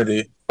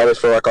opportunity. I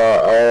just feel like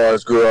I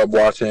always grew up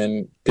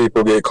watching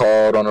people get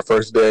called on the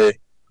first day.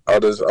 I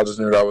just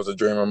knew that was a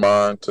dream of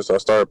mine since I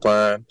started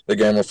playing the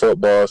game of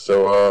football.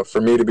 So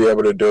for me to be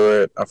able to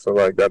do it, I feel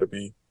like that would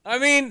be. I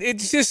mean,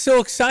 it's just so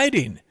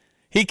exciting.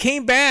 He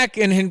came back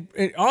and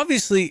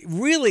obviously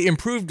really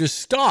improved his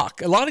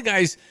stock. A lot of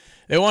guys,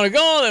 they want to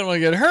go, they don't want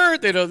to get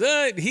hurt. They don't.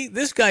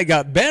 This guy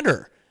got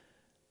better,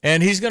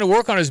 and he's going to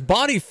work on his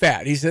body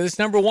fat. He said, "It's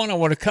number one. I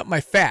want to cut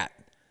my fat."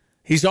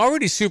 He's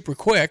already super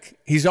quick.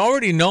 He's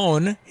already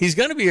known. He's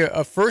going to be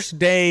a first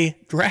day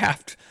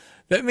draft.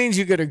 That means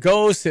you get to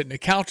go, sit in the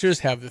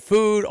couches, have the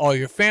food, all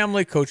your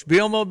family, Coach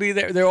Bielma will be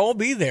there. They'll all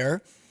be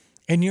there,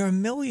 and you're a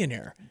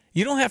millionaire.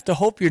 You don't have to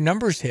hope your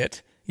numbers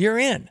hit. You're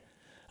in.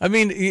 I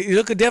mean, you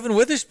look at Devin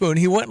Witherspoon.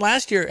 He went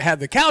last year, had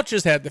the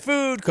couches, had the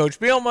food, Coach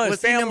Bielma, his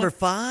family. He number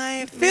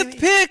 5? Fifth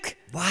pick.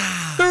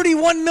 Wow.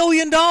 $31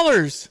 million.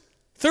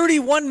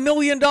 $31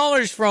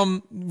 million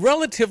from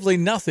relatively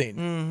nothing.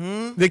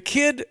 Mm-hmm. The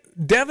kid,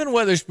 Devin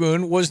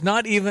Witherspoon, was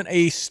not even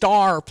a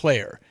star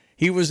player.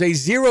 He was a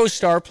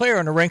 0-star player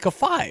on a rank of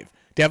 5.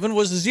 Devin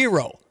was a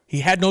 0. He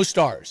had no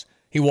stars.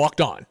 He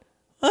walked on.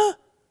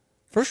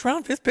 First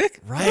round, 5th pick?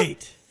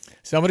 Right.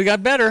 Somebody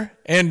got better,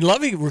 and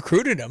Lovey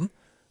recruited him.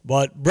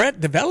 But Brett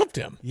developed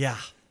him. Yeah.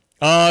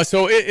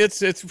 So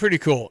it's pretty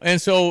cool.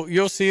 And so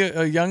you'll see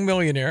a young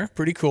millionaire.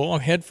 Pretty cool. I'm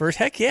head first.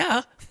 Heck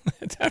yeah.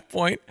 At that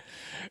point,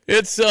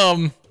 it's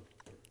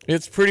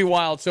pretty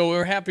wild. So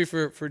we're happy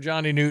for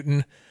Johnny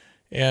Newton,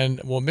 and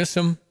we'll miss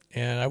him.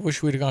 And I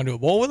wish we'd have gone to a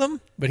bowl with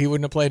him, but he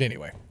wouldn't have played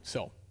anyway.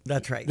 So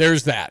that's right.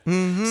 There's that.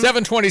 Mm-hmm.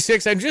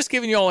 7:26. I'm just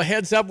giving you all a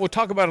heads up. We'll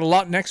talk about it a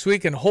lot next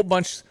week and a whole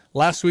bunch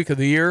last week of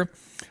the year.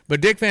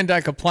 But Dick Van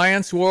Dyke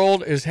Appliance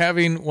World is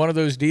having one of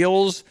those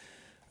deals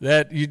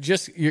that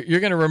you're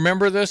going to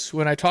remember this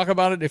when I talk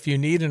about it if you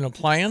need an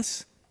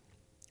appliance.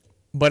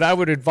 But I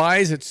would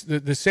advise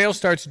the sale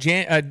starts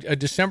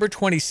December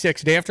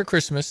 26th, day after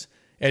Christmas,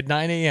 at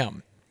 9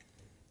 a.m.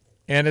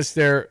 And it's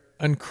their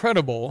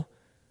incredible,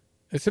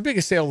 it's the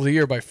biggest sale of the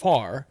year by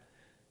far.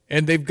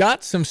 And they've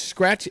got some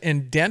scratch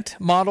and dent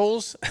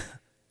models.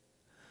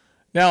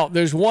 Now,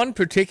 there's one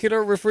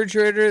particular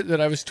refrigerator that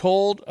I was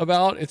told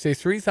about. It's a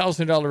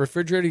 $3,000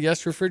 refrigerator.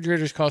 Yes,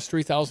 refrigerators cost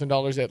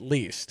 $3,000 at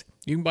least.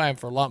 You can buy them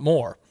for a lot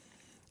more,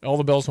 all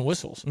the bells and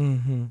whistles.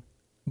 Mm-hmm.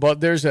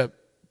 But there's a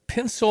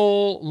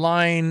pencil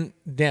line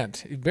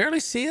dent. You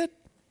barely see it.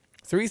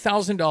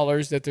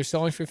 $3,000 that they're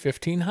selling for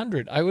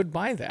 $1,500. I would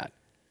buy that.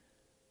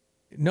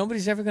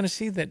 Nobody's ever going to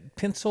see that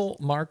pencil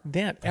mark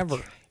dent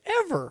ever.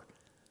 Ever.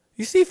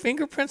 You see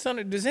fingerprints on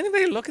it. Does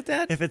anybody look at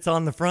that? If it's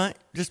on the front,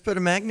 just put a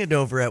magnet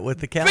over it with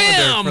the calendar.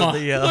 Bam! For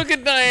the, look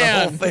at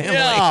Diane. The whole family.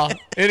 Yeah.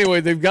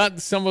 Anyway, they've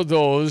got some of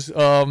those.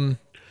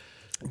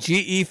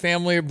 GE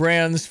family of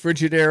brands,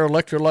 Frigidaire,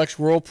 Electrolux,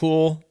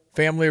 Whirlpool,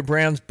 family of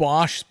brands,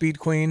 Bosch, Speed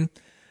Queen.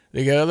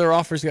 They got other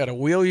offers. They got a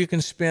wheel you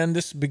can spin.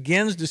 This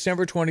begins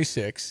December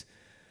 26th.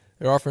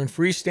 They're offering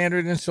free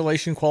standard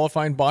installation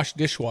qualifying Bosch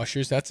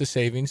dishwashers. That's a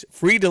savings.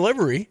 Free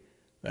delivery.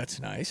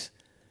 That's nice.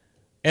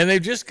 And they've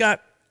just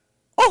got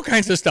all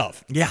kinds of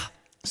stuff. Yeah.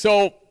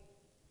 So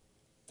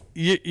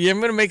I'm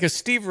going to make a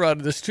Stever out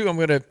of this too. I'm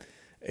going to,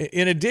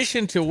 in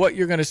addition to what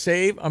you're going to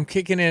save, I'm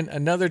kicking in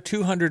another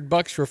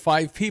 $200 for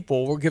 5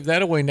 people. We'll give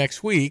that away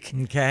next week.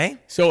 Okay.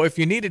 So if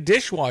you need a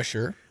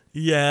dishwasher,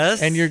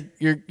 yes, and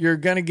you're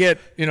going to get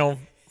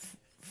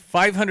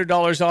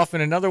 $500 off in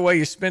another way,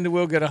 you spin the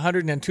wheel, get $100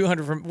 and then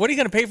 $200 from. What are you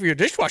going to pay for your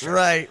dishwasher?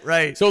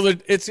 Right. So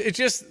it's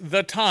just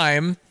the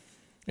time.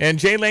 And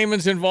Jay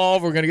Lehman's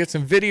involved. We're going to get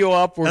some video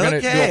up. We're going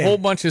to do a whole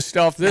bunch of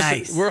stuff.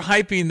 Nice. We're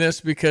hyping this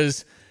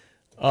because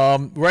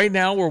right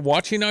now we're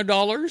watching our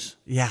dollars.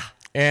 Yeah.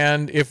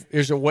 And if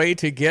there's a way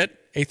to get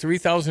a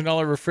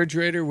 $3,000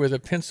 refrigerator with a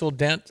pencil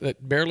dent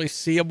that barely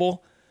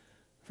seeable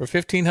for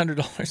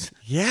 $1,500.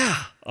 Yeah.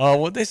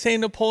 What'd they say,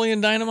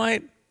 Napoleon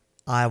Dynamite?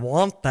 I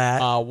want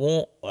that. I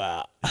want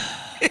that.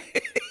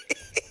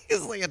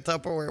 It's like a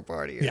Tupperware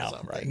party or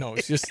something. Right. No,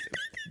 it's just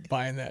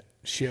buying that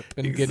ship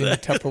and getting the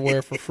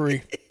Tupperware for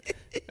free.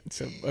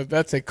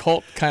 That's a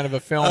cult kind of a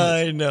film.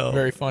 I know.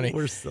 Very funny.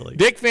 We're silly.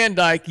 Dick Van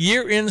Dyke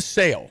year-end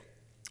sale.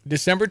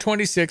 December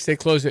 26th. They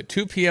close at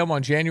 2 p.m.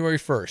 on January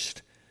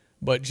 1st.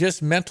 But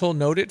just mental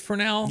note it for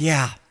now.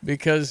 Yeah.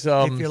 Because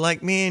if you're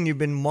like me and you've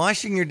been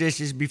washing your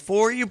dishes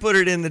before you put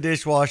it in the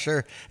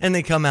dishwasher and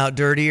they come out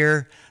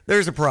dirtier,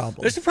 there's a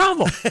problem. There's a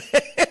problem.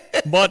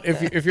 But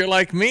if you're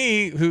like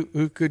me,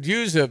 who could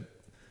use a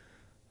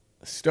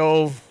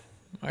stove,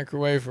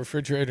 microwave,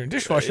 refrigerator, and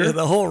dishwasher. Yeah,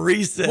 the whole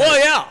reset. Well,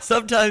 yeah.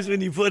 Sometimes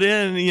when you put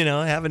in,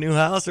 have a new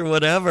house or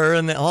whatever,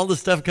 and then all the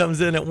stuff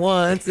comes in at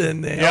once,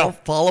 and they all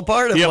fall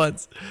apart at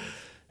once.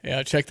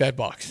 Yeah, check that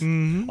box.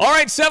 Mm-hmm. All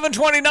right,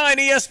 729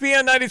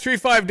 ESPN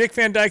 93.5. Dick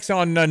Van Dyke's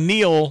on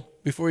Neil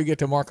before you get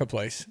to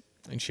Marketplace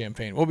in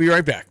Champaign. We'll be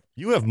right back.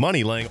 You have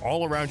money laying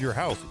all around your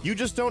house. You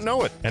just don't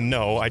know it. And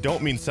no, I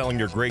don't mean selling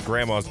your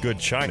great-grandma's good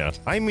china.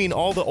 I mean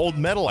all the old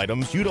metal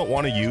items you don't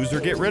want to use or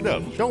get rid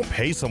of. Don't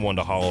pay someone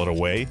to haul it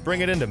away.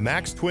 Bring it into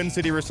Max Twin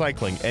City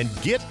Recycling and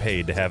get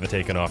paid to have it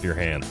taken off your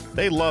hands.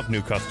 They love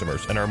new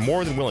customers and are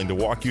more than willing to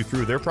walk you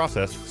through their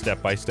process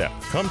step by step.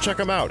 Come check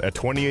them out at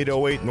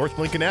 2808 North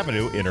Lincoln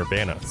Avenue in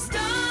Urbana.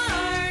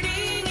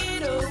 Starting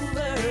it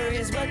over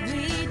is what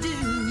we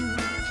do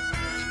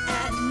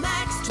at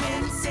Max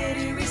Twin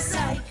City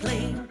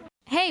Recycling.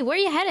 Hey, where are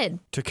you headed?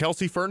 To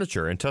Kelsey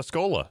Furniture in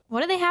Tuscola. What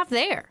do they have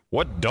there?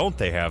 What don't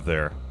they have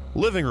there?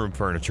 Living room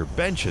furniture,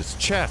 benches,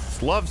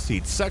 chests, love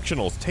seats,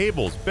 sectionals,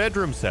 tables,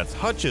 bedroom sets,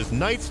 hutches,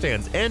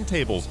 nightstands, end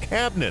tables,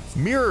 cabinets,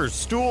 mirrors,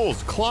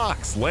 stools,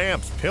 clocks,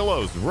 lamps,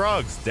 pillows,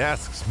 rugs,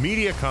 desks,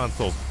 media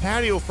consoles,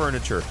 patio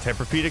furniture,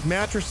 Tempur-Pedic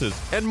mattresses,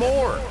 and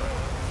more.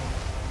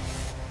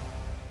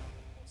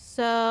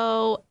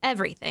 So,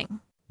 everything.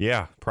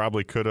 Yeah,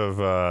 probably could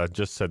have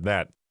just said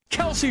that.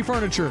 Kelsey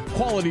Furniture,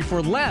 quality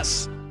for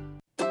less.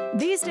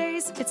 These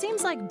days, it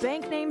seems like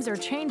bank names are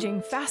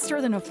changing faster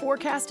than a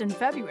forecast in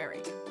February.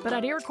 But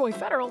at Iroquois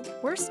Federal,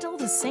 we're still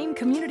the same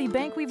community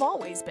bank we've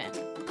always been.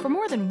 For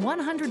more than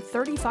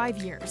 135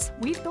 years,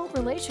 we've built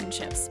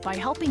relationships by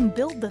helping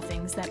build the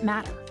things that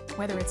matter,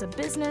 whether it's a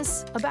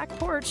business, a back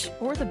porch,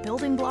 or the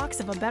building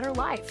blocks of a better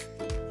life.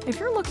 If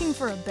you're looking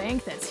for a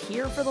bank that's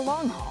here for the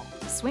long haul,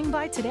 swing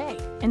by today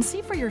and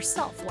see for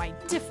yourself why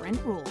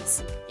different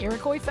rules.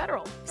 Iroquois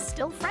Federal,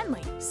 still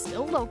friendly,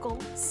 still local,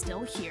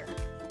 still here.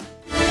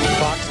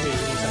 Fox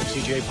News, I'm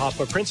CJ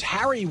Papa. Prince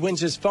Harry wins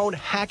his phone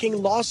hacking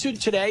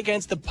lawsuit today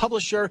against the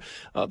publisher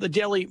of the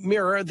Daily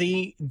Mirror.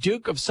 The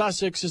Duke of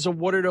Sussex is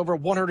awarded over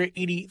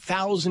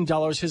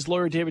 $180,000. His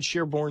lawyer, David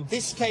Shearborn.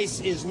 This case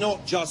is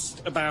not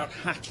just about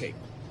hacking.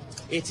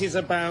 It is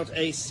about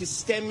a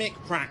systemic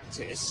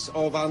practice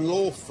of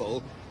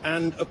unlawful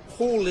and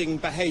appalling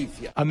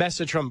behavior. A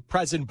message from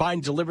President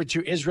Biden delivered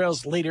to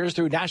Israel's leaders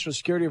through National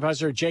Security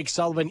Advisor Jake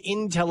Sullivan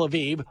in Tel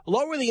Aviv,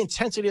 lower the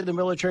intensity of the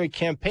military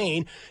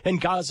campaign in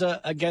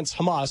Gaza against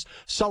Hamas.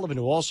 Sullivan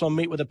will also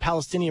meet with the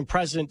Palestinian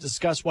president to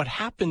discuss what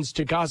happens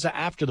to Gaza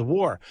after the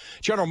war.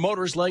 General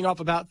Motors laying off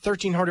about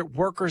 1,300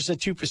 workers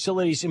at 2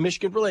 facilities in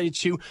Michigan related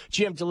to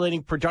GM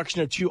delaying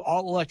production of 2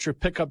 all-electric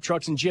pickup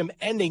trucks and GM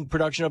ending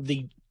production of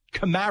the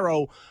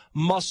Camaro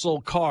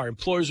muscle car.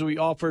 Employers will be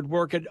offered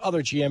work at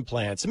other GM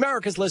plants.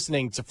 America's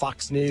listening to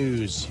Fox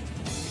News.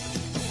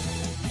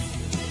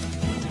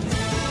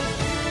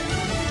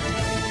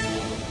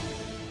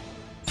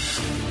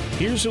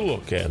 Here's a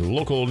look at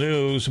local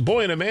news.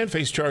 Boy and a man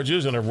faced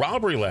charges in a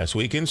robbery last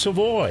week in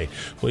Savoy.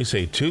 Police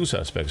say 2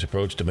 suspects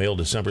approached a male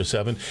December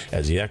 7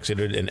 as he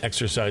exited an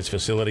exercise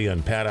facility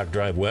on Paddock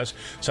Drive West.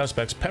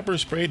 Suspects pepper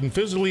sprayed and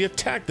physically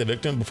attacked the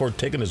victim before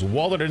taking his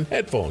wallet and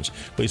headphones.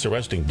 Police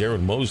arresting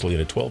Darren Mosley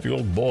and a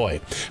 12-year-old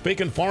boy.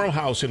 Vacant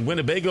farmhouse in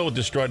Winnebago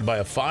destroyed by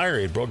a fire.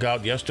 It broke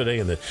out yesterday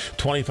in the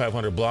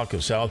 2500 block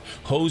of South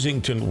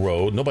Hosington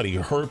Road. Nobody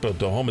hurt, but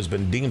the home has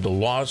been deemed a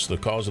loss. The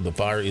cause of the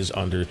fire is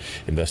under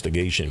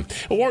investigation.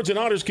 Awards and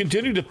honors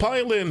continue to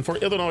pile in for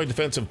Illinois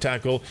defensive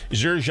tackle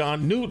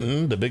Jerjon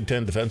Newton, the Big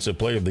Ten Defensive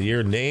Player of the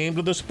Year, named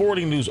to the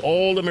Sporting News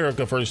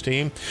All-America First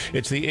Team.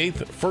 It's the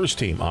 8th First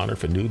Team honor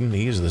for Newton.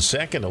 He is the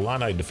second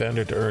Illini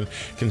defender to earn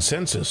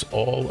consensus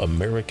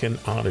All-American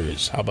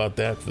honors. How about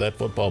that for that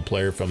football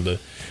player from the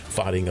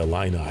Fighting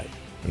Illini?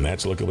 And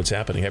that's a look at what's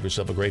happening. Have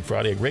yourself a great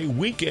Friday, a great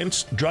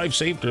weekend. Drive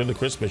safe during the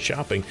Christmas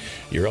shopping.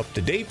 You're up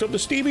to date from the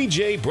Stevie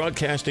Jay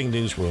Broadcasting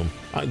Newsroom.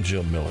 I'm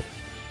Jim Miller.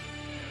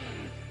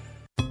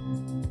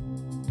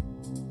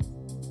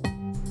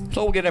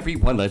 So we'll get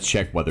everyone. Let's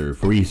check weather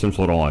for Eastern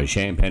Illinois.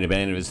 Champaign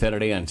Abandon is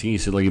Saturday.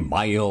 Unseasonably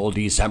mild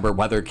December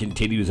weather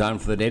continues on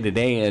for the day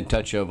today. A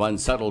touch of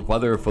unsettled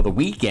weather for the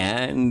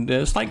weekend.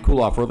 A slight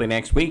cool off early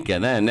next week.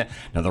 And then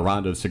another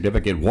round of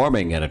significant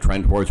warming and a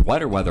trend towards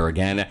wetter weather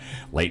again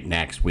late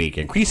next week.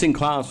 Increasing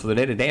clouds for the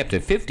day today up to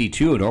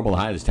 52. Normal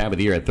high this time of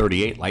the year at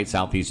 38. Light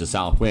southeast to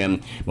south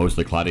wind.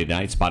 Mostly cloudy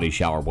tonight. Spotty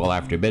shower well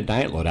after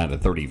midnight. Low down to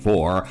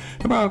 34.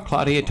 Tomorrow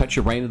cloudy. A touch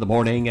of rain in the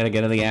morning and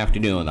again in the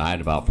afternoon. The high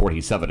at about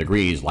 47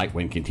 degrees. Light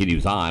wind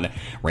continues on.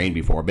 Rain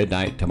before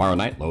midnight tomorrow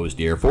night. Lows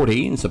near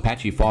 14. Some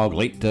patchy fog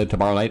late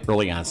tomorrow night,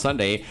 early on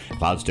Sunday.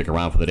 Clouds stick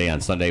around for the day on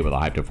Sunday with a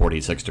high to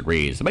 46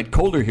 degrees. A bit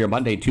colder here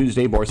Monday,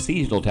 Tuesday. More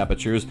seasonal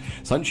temperatures.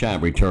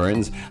 Sunshine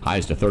returns.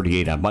 Highs to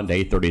 38 on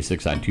Monday,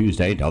 36 on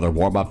Tuesday. Another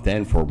warm up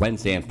then for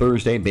Wednesday and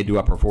Thursday. Mid to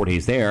upper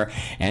 40s there.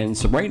 And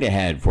some rain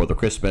ahead for the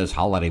Christmas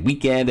holiday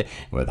weekend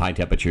with high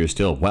temperatures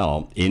still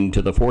well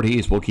into the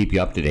 40s. We'll keep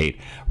you up to date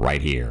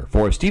right here.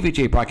 For Stevie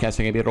Jay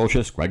Broadcasting, I'm Greg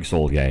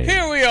Solgay.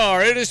 Here we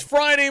are. It is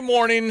Friday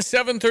morning,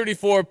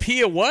 7:34.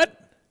 Pia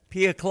what?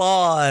 Pia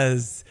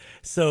Claus.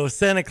 So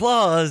Santa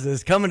Claus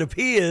is coming to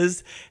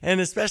Pia's, and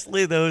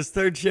especially those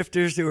third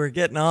shifters who are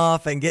getting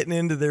off and getting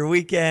into their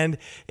weekend.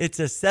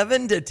 It's a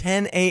 7 to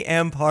 10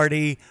 a.m.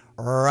 party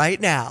right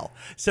now.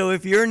 So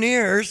if you're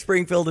near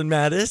Springfield and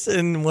Madison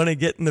and want to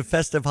get in the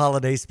festive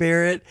holiday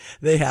spirit,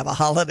 they have a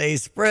holiday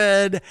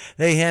spread.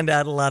 They hand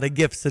out a lot of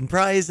gifts and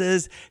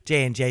prizes.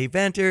 J&J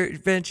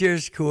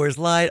Ventures, Coors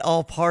Light,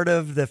 all part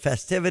of the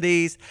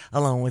festivities,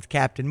 along with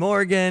Captain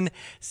Morgan.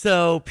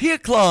 So Pia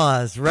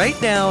Claus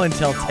right now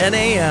until 10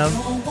 a.m.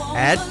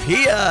 at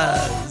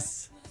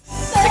Pia's,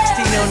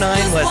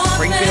 1609 West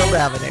Springfield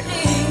Avenue.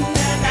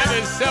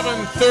 It is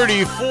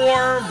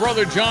 7:34.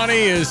 Brother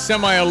Jonny is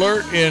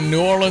semi-alert in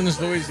New Orleans,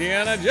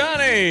 Louisiana.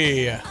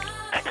 Jonny!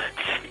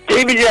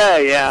 Stevie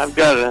Jay, yeah, I've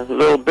got a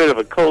little bit of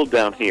a cold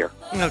down here.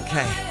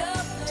 Okay.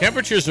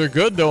 Temperatures are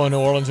good, though, in New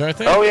Orleans, aren't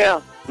they? Oh,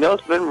 yeah. No,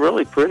 it's been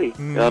really pretty.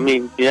 I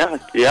mean, yeah,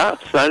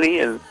 sunny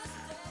and,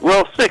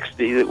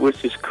 60,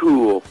 which is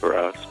cool for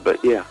us.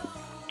 But, yeah,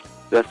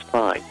 that's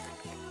fine.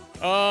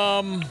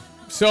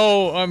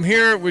 So I'm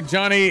here with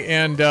Jonny,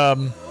 and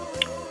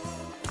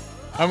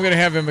I'm going to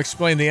have him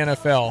explain the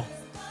NFL.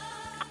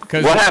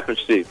 What happened,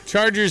 Steve?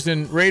 Chargers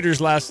and Raiders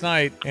last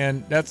night,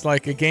 and that's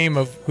like a game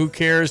of who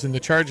cares, and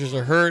the Chargers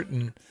are hurt,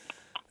 and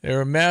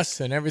They're a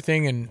mess and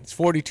everything, and it's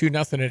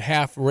 42-0 at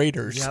half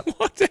Raiders. Yep.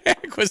 What the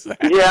heck was that?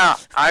 Yeah,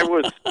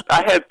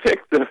 I had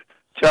picked the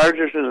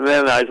Chargers, and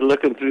then I was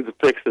looking through the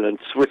picks and then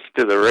switched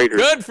to the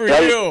Raiders. Good for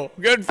you.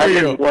 Good for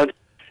you.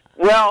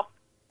 Well,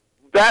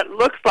 that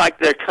looks like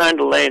they're kind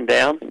of laying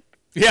down.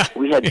 Yeah.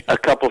 We had a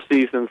couple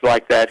seasons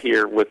like that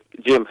here with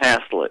Jim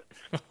Haslett.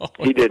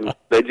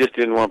 They just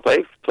didn't want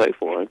to play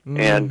for him.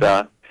 And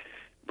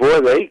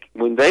boy,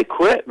 when they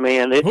quit,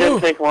 man, it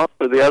didn't take long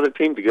for the other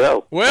team to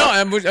go. Well,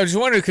 I was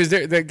wondering because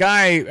the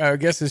guy, I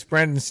guess, is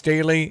Brandon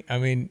Staley. I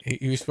mean,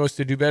 he was supposed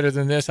to do better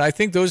than this. I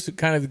think those are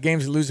kind of the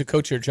games that lose a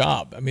coach your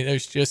job. I mean,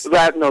 there's just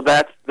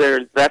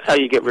that's how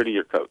you get rid of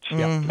your coach.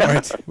 Yeah,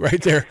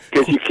 right there.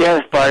 Because you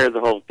can't fire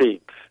the whole team.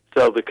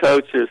 So the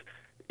coach is,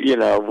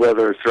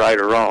 whether it's right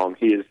or wrong,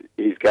 he's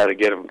got to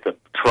get them to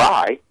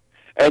try.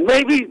 And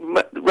maybe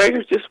the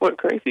Raiders just went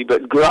crazy,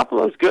 but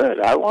Garoppolo's good.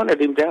 I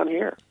wanted him down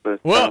here.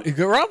 But,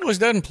 Garoppolo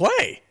doesn't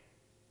play.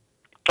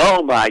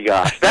 Oh my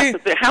gosh! That's the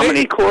thing. How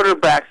many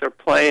quarterbacks are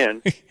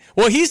playing?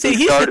 Well, he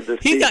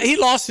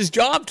lost his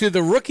job to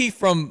the rookie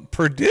from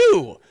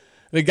Purdue,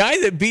 the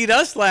guy that beat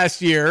us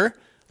last year.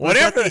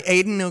 Whatever.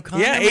 Aiden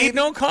O'Connor? Yeah, Aiden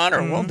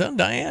O'Connor. Well done,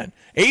 Diane.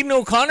 Aiden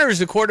O'Connor is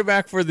the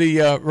quarterback for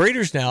the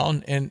Raiders now,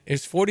 and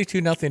it's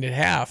 42-0 at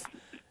half.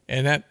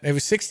 And it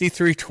was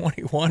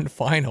 63-21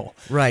 final.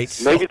 Right.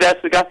 Maybe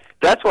that's the guy.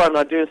 That's why I'm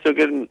not doing so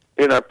good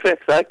in our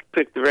picks. I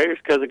picked the Raiders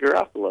because of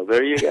Garoppolo.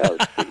 There you go.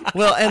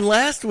 Well, and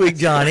last week,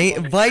 Johnny,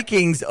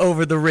 Vikings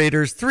over the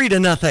Raiders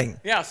 3-0.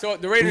 Yeah, so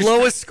the Raiders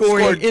lowest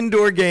scoring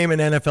indoor game in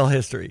NFL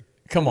history.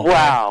 Come on.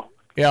 Wow. Man.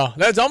 Yeah,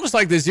 that's almost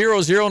like the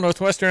 0-0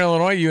 Northwestern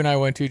Illinois you and I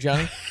went to,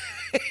 Johnny.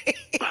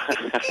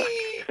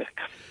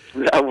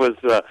 That was,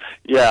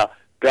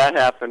 that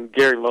happened.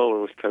 Gary Moeller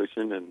was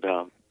coaching,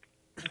 and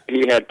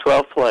he had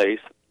 12 plays,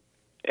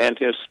 and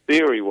his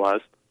theory was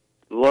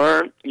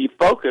you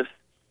focus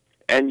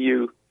and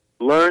you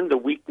learn the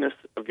weakness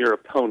of your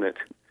opponent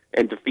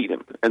and defeat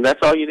him. And that's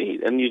all you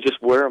need, and you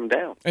just wear them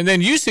down. And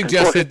then you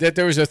suggested that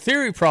there was a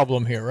theory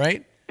problem here,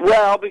 right?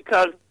 Well,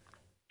 because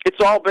it's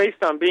all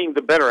based on being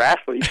the better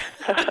athlete.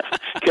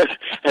 Because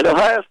at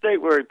Ohio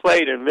State, where he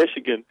played, in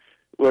Michigan,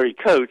 where he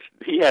coached,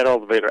 he had all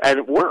the better, and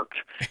it worked.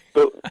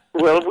 But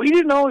we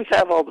didn't always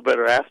have all the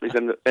better athletes,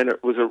 and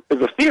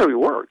the theory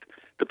worked.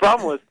 The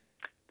problem was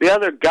the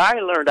other guy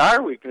learned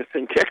our weakness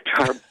and kicked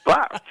our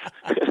butts.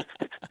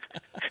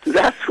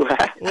 That's what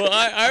happened. Well,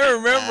 I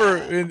remember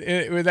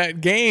in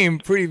that game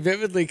pretty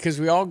vividly because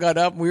we all got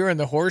up. We were in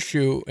the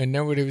horseshoe, and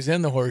nobody was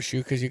in the horseshoe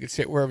because you could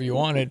sit wherever you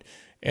wanted.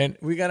 And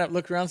we got up,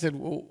 looked around, and said,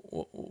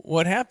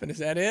 what happened? Is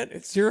that it?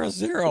 It's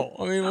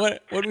 0-0. I mean,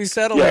 what did we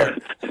settle here?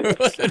 We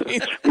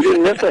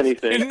didn't miss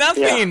anything.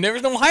 Nothing. Yeah. There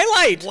was no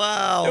highlight.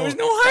 Wow. There was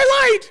no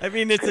highlight. I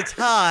mean, it's a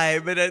tie,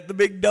 but at the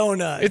big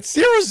donut. It's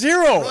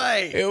 0-0.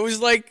 Right. It was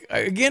like,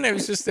 again, it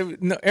was just,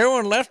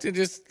 everyone left and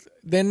just,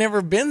 they'd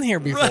never been here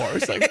before. Right.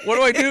 It's like, what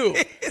do I do?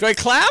 Do I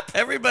clap?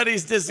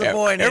 Everybody's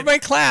disappointed. Everybody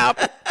clap.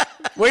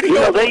 Way to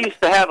go. They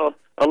used to have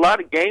a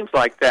lot of games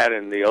like that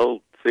in the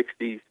old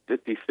 60s,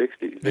 50s,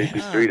 60s. They'd be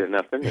 3-0 and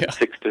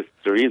 6-3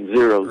 and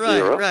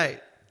 0-0.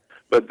 Right.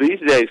 But these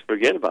days,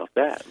 forget about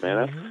that,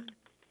 man. Mm-hmm.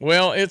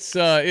 Well,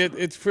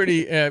 it's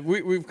pretty.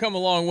 We've come a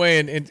long way,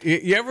 and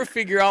you ever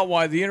figure out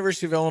why the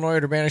University of Illinois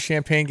or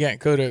Urbana-Champaign can't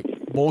go to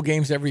bowl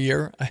games every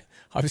year?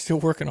 I'm still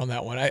working on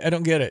that one. I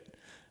don't get it.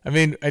 I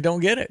mean, I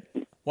don't get it.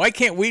 Why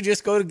can't we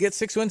just go to get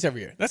 6 wins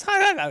every year? That's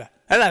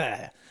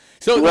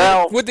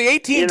So with the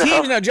 18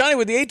 teams now, Johnny,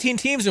 with the 18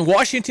 teams in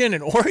Washington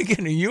and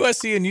Oregon and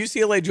USC and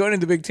UCLA joining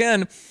the Big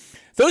Ten,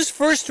 those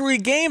first 3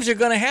 games are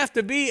going to have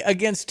to be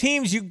against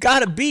teams you got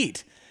to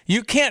beat.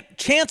 You can't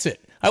chance it.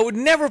 I would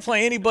never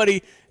play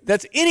anybody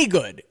that's any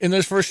good in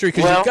those first 3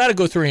 because you've got to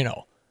go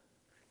 3-0.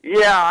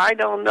 Yeah, I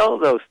don't know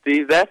though,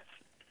 Steve. That's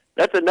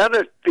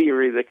another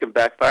theory that can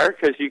backfire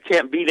because you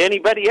can't beat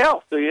anybody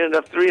else, so you end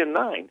up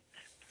 3-9.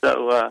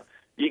 So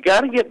you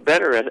got to get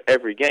better at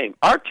every game.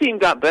 Our team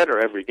got better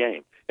every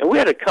game. And we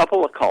had a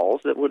couple of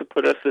calls that would have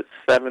put us at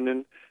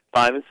 7-5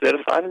 instead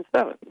of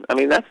 5-7. I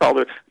mean, that's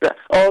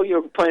all.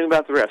 You're complaining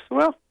about the rest.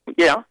 Well,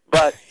 yeah,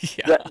 but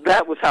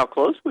that was how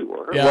close we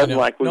were. It wasn't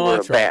like we were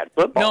a bad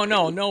football.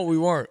 No, we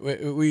weren't.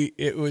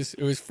 It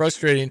was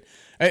frustrating.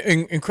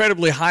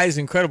 Incredibly highs,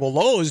 incredible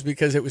lows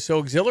because it was so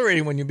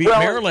exhilarating when you beat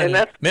Maryland,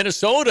 and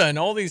Minnesota, and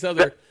all these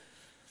other.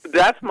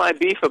 That's my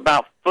beef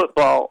about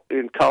football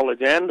in college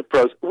and the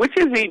pros, which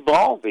is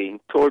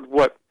evolving toward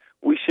what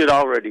we should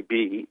already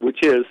be,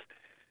 which is.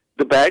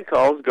 The bad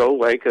calls go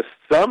away because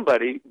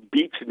somebody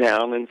beats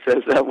down and says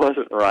that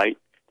wasn't right.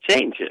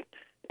 Change it.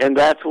 And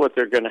that's what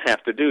they're going to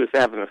have to do is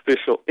have an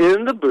official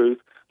in the booth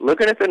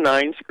looking at the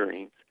 9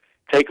 screens,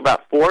 take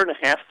about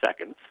 4.5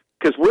 seconds,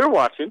 because we're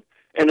watching,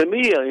 and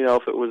immediately know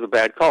if it was a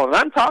bad call. And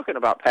I'm talking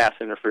about pass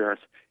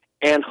interference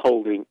and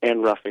holding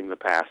and roughing the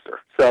passer.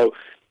 So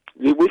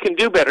we can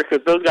do better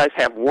because those guys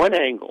have one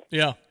angle.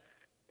 Yeah.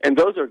 And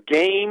those are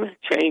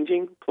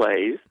game-changing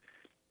plays.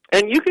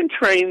 And you can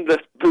train the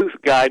booth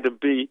guy to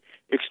be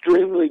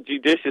extremely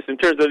judicious in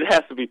terms of it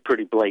has to be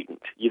pretty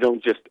blatant. You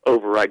don't just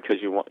override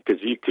because you want,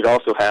 because you could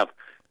also have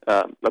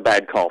a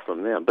bad call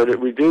from them. But it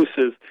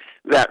reduces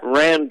that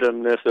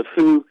randomness of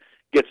who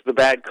gets the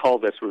bad call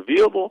that's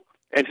reviewable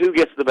and who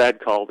gets the bad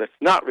call that's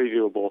not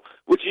reviewable,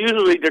 which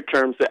usually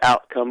determines the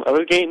outcome of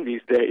a game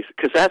these days,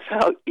 because that's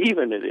how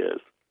even it is.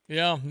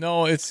 Yeah,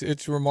 no,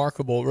 it's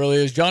remarkable. It really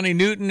is. Johnny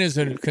Newton is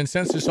a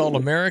consensus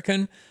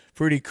All-American.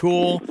 Pretty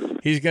cool.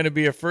 He's going to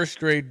be a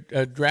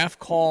first-grade draft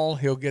call.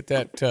 He'll get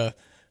that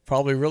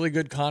probably really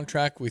good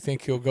contract. We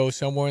think he'll go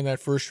somewhere in that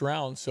first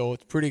round. So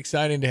it's pretty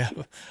exciting to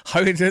have.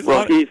 I mean, he's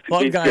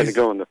going to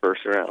go in the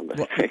first round.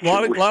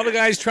 A lot of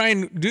guys try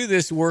and do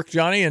this work,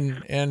 Johnny,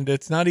 and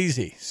it's not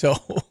easy. So,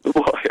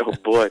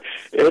 boy,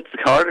 it's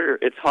harder.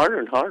 It's harder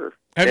and harder.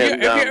 Have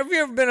you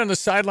ever been on the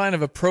sideline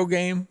of a pro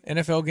game,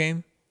 NFL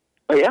game?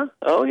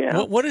 Oh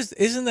yeah.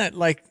 Isn't that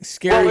like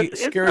scary?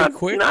 Well,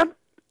 quick.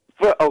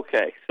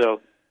 Okay, so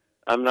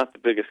I'm not the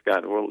biggest guy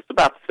in the world. It's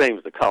about the same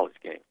as a college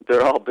game.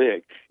 They're all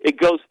big. It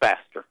goes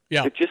faster.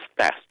 Yeah. It's just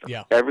faster.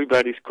 Yeah.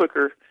 Everybody's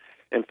quicker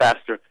and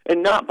faster,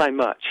 and not by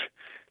much,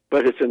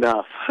 but it's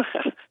enough.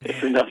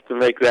 It's enough to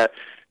make that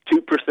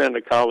 2%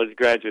 of college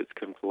graduates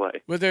can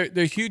play. Well,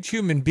 they're huge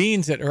human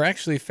beings that are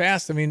actually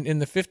fast. I mean, in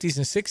the 50s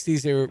and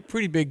 60s, they were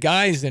pretty big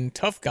guys and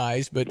tough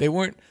guys, but they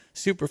weren't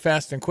super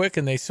fast and quick,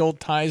 and they sold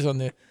ties on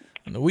the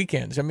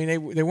weekends. I mean,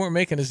 they weren't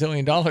making $1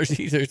 zillion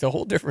either. It's a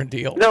whole different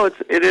deal. No,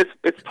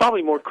 it's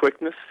probably more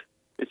quickness.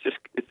 It's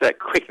that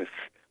quickness.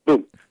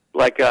 Boom.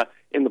 Like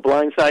in the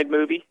Blind Side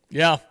movie.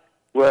 Yeah.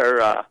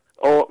 Where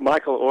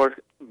Michael Orr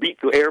beat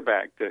the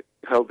airbag that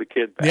held the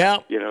kid back. Yeah.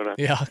 You know.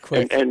 Yeah.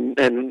 Quick.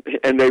 And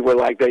they were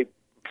like, they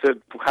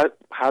said,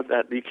 how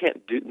that you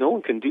can't do. No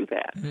one can do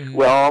that. Mm-hmm.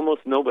 Well,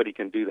 almost nobody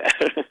can do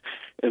that.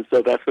 And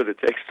so that's what it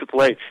takes to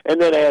play. And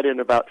then add in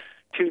about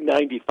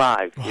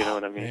 295. You know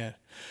what I mean? Man.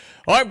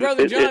 All right,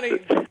 Brother Johnny,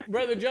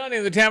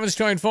 on the Tavis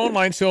Joint phone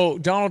line. So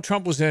Donald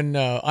Trump was in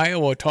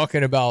Iowa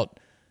talking about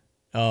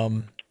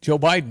Joe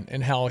Biden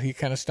and how he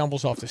kind of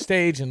stumbles off the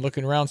stage and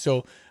looking around.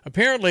 So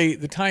apparently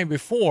the time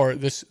before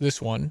this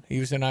one, he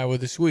was in Iowa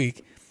this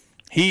week,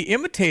 he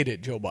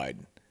imitated Joe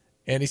Biden.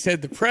 And he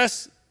said the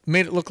press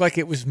made it look like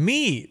it was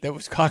me that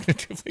was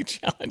cognitively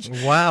challenged.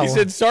 Wow. He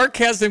said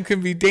sarcasm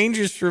can be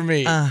dangerous for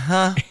me.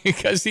 Uh-huh.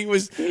 Because he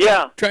was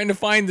trying to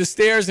find the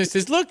stairs. And he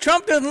says, look,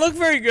 Trump doesn't look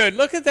very good.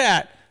 Look at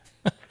that.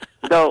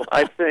 No,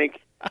 I think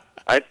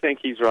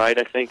he's right.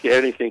 I think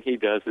anything he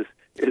does is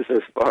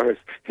as far as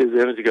his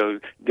image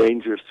goes,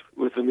 dangerous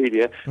with the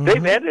media. Mm-hmm.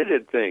 They've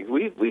edited things.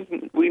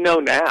 We know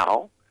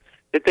now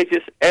that they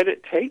just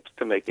edit tapes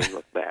to make him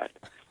look bad,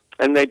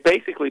 and they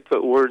basically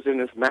put words in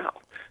his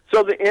mouth.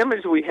 So the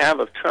image we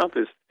have of Trump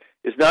is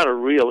not a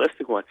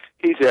realistic one.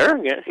 He's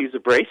arrogant. He's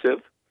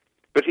abrasive,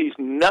 but he's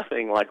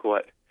nothing like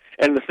what.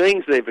 And the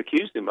things they've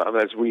accused him of,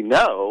 as we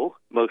know,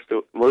 most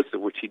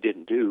of which he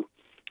didn't do,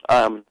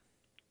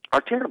 are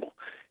terrible.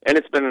 And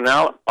it's been an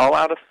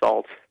all-out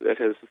assault that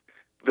has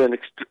been.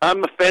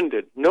 I'm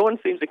offended. No one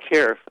seems to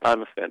care if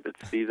I'm offended.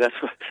 See, that's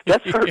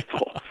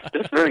hurtful.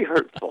 That's very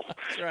hurtful.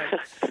 That's right.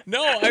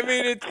 No, I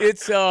mean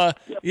it's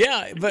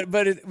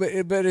but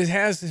it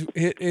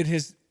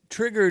has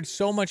triggered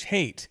so much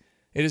hate.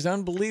 It is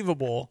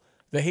unbelievable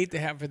the hate they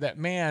have for that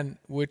man.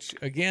 Which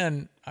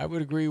again, I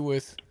would agree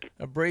with.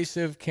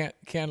 Abrasive, can't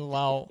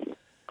allow.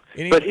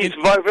 But he's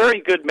a very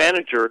good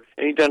manager,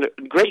 and he's done a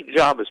great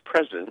job as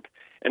president.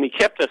 And he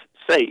kept us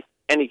safe,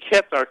 and he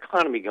kept our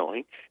economy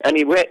going, and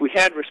we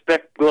had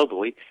respect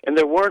globally, and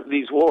there weren't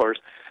these wars.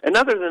 And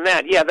other than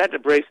that, that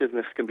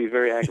abrasiveness can be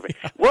very aggravating.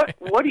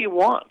 What do you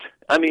want?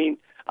 I mean,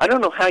 I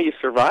don't know how you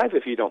survive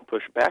if you don't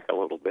push back a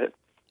little bit.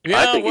 Yeah,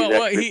 I think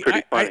he's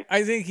pretty funny.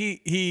 I think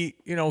he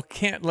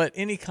can't let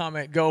any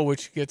comment go,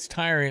 which gets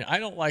tiring. I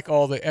don't like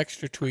all the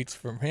extra tweets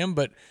from him,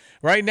 but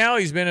right now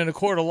he's been in a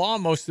court of law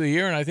most of the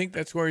year, and I think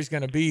that's where he's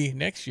going to be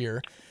next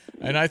year.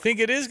 And I think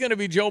it is going to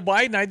be Joe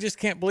Biden. I just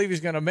can't believe he's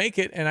going to make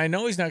it. And I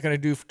know he's not going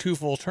to do 2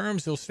 full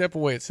terms. He'll step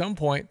away at some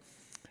point.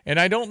 And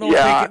I don't know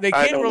if they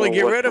can't really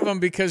get rid of him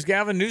because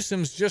Gavin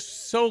Newsom's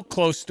just so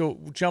close to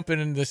jumping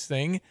in this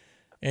thing.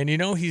 And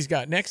he's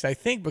got next, I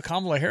think, but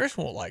Kamala Harris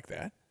won't like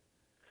that.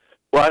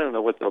 Well, I don't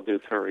know what they'll do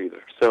to her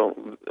either.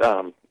 So,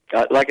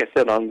 like I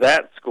said, on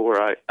that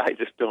score, I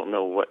just don't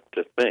know what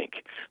to think.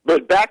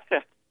 But back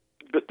to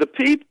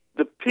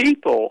the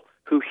people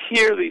who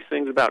hear these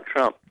things about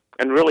Trump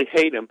and really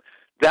hate him,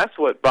 that's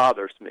what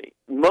bothers me.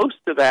 Most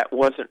of that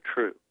wasn't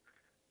true.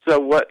 So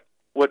what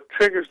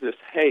triggers this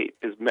hate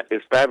is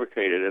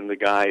fabricated, and the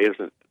guy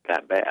isn't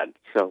that bad.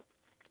 So,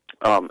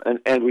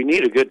 and we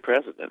need a good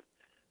president.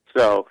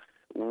 So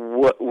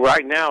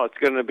right now it's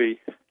going to be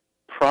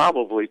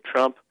probably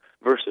Trump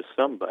versus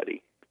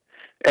somebody.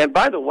 And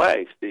by the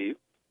way, Steve,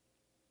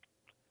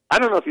 I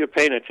don't know if you're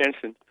paying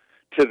attention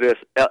to this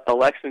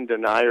election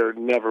denier,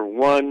 never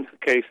won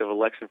case of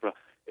election fraud.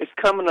 It's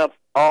coming up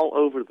all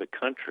over the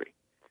country.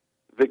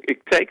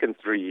 It's taken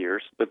 3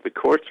 years, but the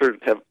courts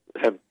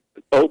have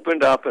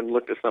opened up and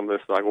looked at some of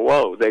this like,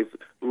 whoa, they've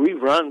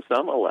rerun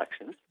some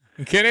elections.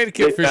 In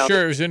Connecticut, for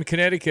sure. It was in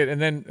Connecticut.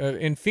 And then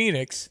in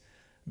Phoenix,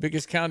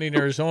 biggest county in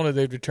Arizona,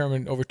 they've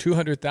determined over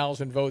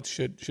 200,000 votes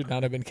should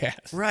not have been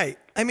cast. Right.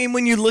 I mean,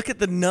 when you look at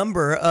the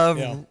number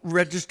of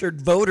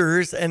registered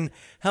voters and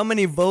how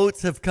many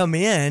votes have come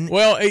in,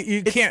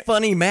 it's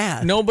funny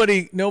math.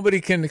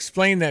 Nobody can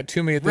explain that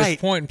to me at this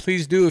point. And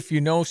please do if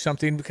you know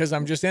something, because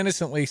I'm just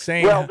innocently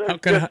saying, how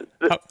can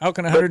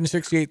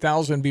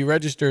 168,000 be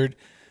registered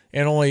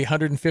and only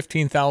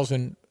 115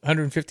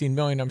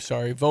 million,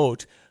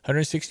 vote?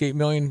 168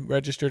 million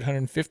registered,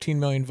 115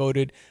 million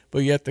voted, but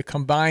yet the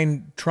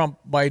combined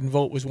Trump-Biden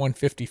vote was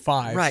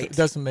 155. Right. So it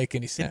doesn't make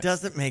any sense. It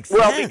doesn't make sense.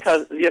 Well,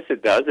 because, yes,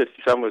 it does. If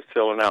someone's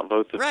filling out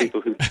votes of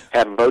people who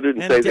haven't voted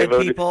and say they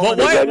voted. Well,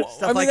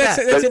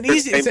 that's an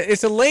easy.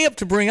 It's a layup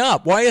to bring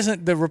up. Why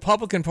isn't the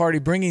Republican Party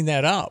bringing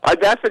that up?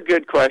 That's a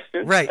good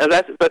question. Right.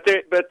 But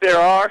there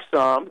are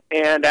some,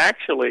 and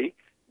actually,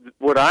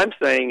 what I'm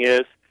saying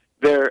is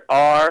there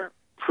are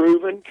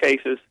proven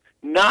cases,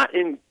 not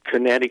in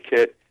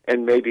Connecticut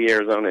and maybe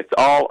Arizona. It's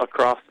all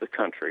across the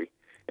country,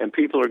 and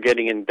people are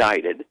getting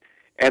indicted,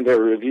 and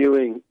they're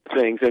reviewing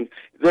things, and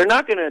they're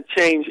not going to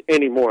change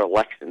any more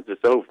elections.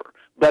 It's over.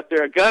 But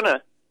they're going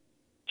to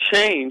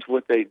change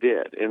what they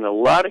did. In a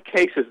lot of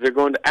cases, they're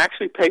going to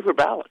actually paper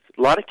ballots.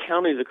 A lot of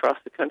counties across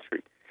the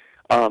country.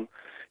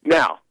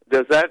 Now,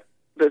 does that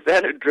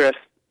address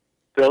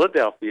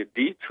Philadelphia,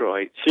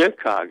 Detroit,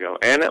 Chicago,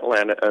 and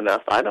Atlanta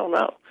enough? I don't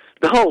know.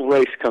 The whole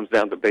race comes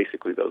down to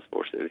basically those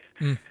four cities.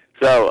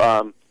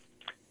 So,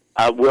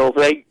 will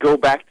they go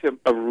back to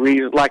a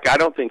reason? Like, I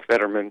don't think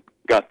Fetterman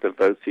got the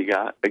votes he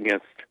got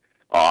against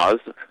Oz.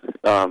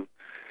 And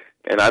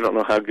I don't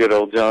know how good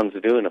old John's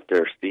doing up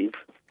there, Steve.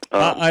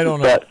 I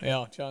don't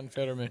know. John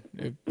Fetterman.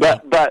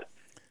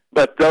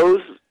 But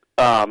those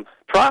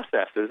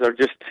processes are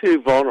just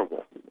too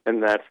vulnerable.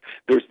 And there's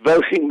this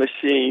voting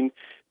machine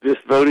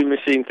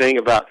thing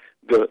about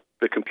the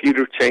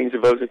computer change the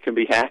votes that can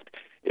be hacked.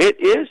 It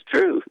is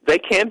true. They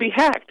can be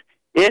hacked.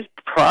 It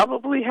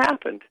probably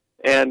happened.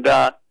 And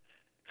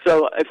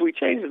so if we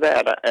change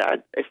that,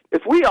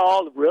 if we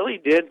all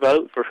really did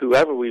vote for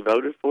whoever we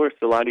voted for,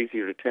 it's a lot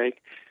easier to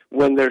take.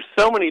 When there's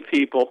so many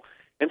people,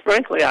 and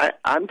frankly,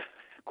 I'm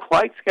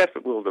quite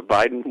skeptical of the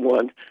Biden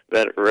won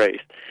that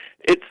race.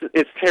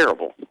 It's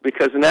terrible,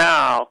 because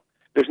now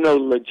there's no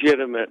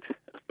legitimate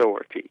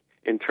authority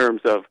in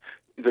terms of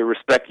the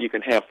respect you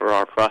can have for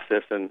our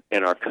process and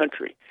our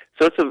country.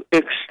 So it's an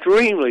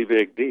extremely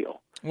big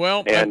deal.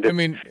 Well, and I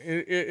mean,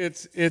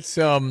 it's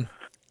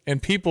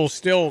and people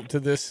still to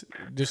this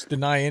just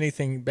deny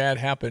anything bad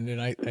happened,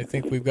 and I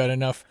think we've got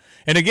enough.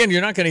 And again,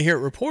 you're not going to hear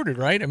it reported,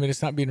 right? I mean,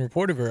 it's not being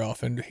reported very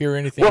often to hear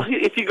anything. Well,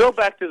 if you go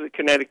back to the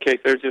Connecticut case,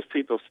 there's just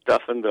people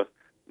stuffing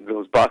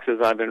those boxes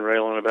I've been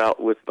railing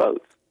about with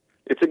votes.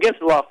 It's against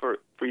the law for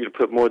you to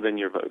put more than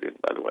your vote in,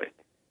 by the way,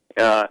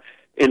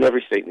 in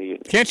every state in the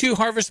union. Can't you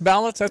harvest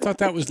ballots? I thought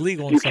that was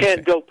legal. You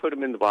can't go put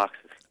them in the boxes.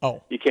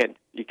 Oh, you can't.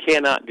 You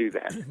cannot do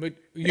that. But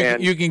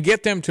you can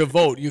get them to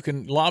vote. You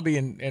can lobby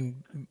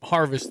and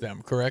harvest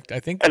them, correct?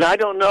 I think. And I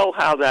don't know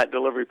how that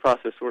delivery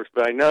process works,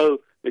 but I know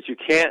that you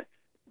can't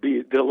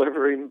be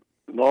delivering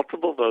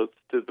multiple votes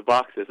to the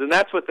boxes, and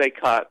that's what they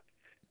caught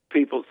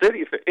People's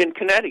City in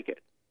Connecticut.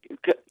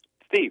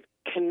 Steve,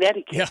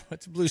 Connecticut. Yeah,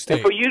 it's a blue state.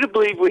 And for you to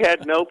believe we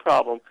had no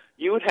problem,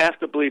 you would have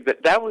to believe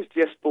that was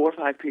just 4 or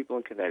 5 people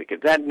in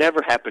Connecticut. That never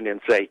happened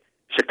in, say,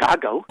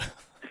 Chicago.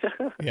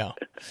 Yeah.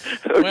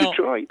 Or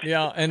Detroit.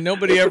 Yeah, and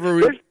nobody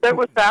ever. There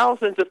were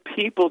thousands of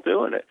people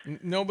doing it.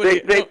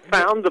 They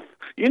found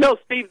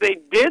Steve, they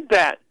did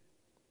that.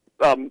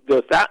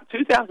 The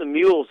 2,000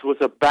 Mules was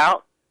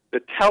about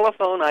the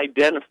telephone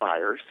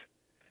identifiers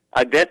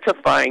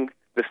identifying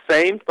the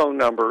same phone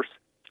numbers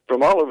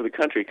from all over the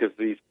country, because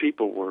these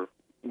people were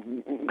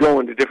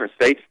going to different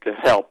states to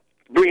help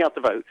bring out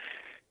the vote.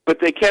 But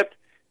they kept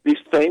these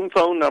same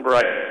phone number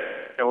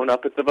showing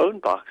up at the voting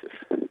boxes.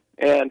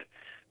 And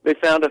they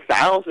found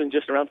 1,000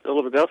 just around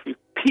Philadelphia,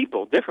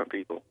 different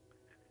people,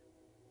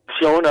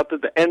 showing up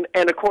at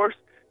and of course,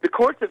 the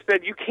courts have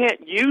said you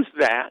can't use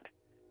that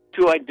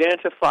to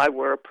identify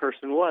where a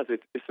person was.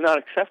 It's not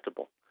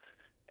acceptable.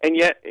 And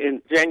yet,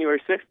 in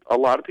January 6th, a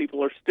lot of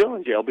people are still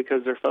in jail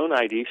because their phone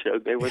ID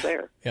showed they were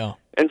there. Yeah.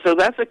 And so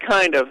that's a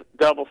kind of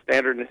double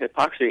standard and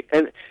hypocrisy.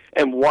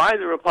 And why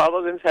the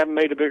Republicans haven't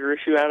made a bigger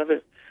issue out of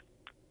it,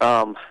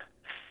 I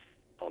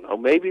don't know.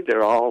 Maybe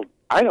they're all,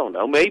 I don't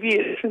know. Maybe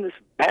it isn't as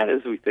bad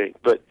as we think.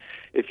 But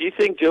if you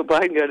think Joe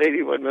Biden got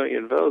 81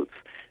 million votes,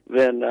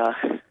 then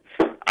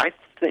I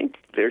think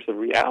there's a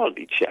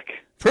reality check.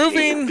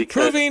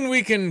 Proving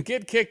we can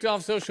get kicked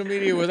off social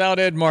media without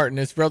Ed Martin.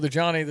 It's Brother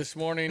Jonny this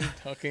morning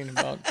talking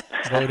about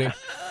voting.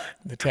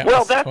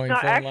 Well, that's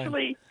not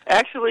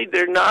actually.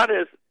 They're not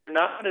as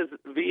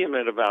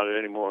vehement about it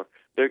anymore.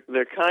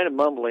 They're kind of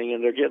mumbling,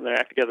 and they're getting their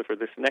act together for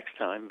this next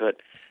time.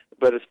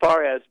 But as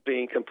far as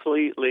being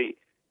completely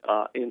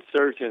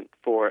insurgent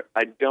for it,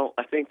 I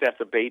think that's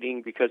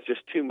abating, because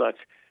just too much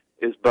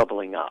is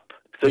bubbling up.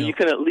 So you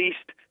can at least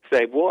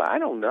say, "Boy, I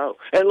don't know."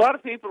 And a lot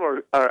of people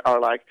are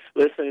like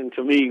listening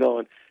to me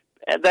going,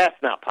 And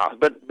that's not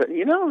possible. But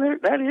you know,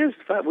 that is,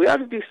 we ought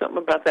to do something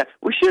about that.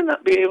 We should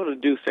not be able to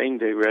do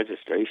same-day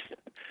registration.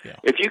 Yeah.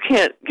 If you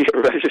can't get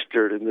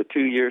registered in the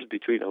 2 years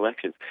between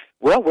elections,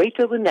 well, wait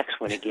till the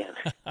next one again.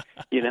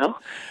 You know?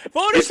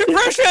 Voter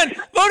suppression!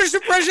 Voter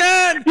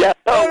suppression! Yeah,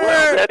 oh,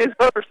 well, that is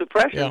voter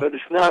suppression, but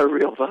it's not a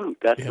real vote.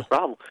 That's the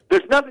problem.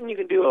 There's nothing you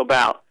can do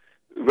about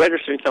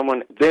registering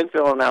someone, then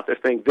filling out their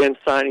thing, then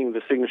signing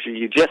the signature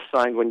you just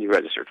signed when you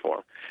registered for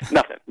them.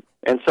 Nothing.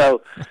 And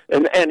so,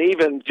 and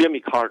even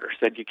Jimmy Carter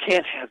said you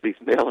can't have these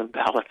mail-in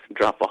ballots and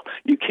drop off.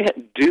 You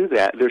can't do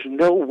that. There's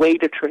no way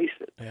to trace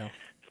it. Yeah.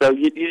 So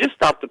you just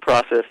stop the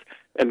process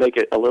and make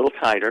it a little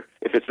tighter.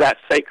 If it's that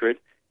sacred,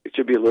 it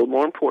should be a little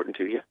more important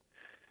to you.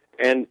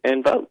 And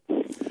vote.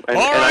 All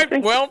right.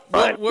 Well,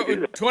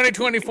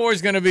 2024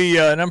 is going to be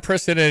an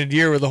unprecedented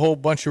year with a whole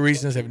bunch of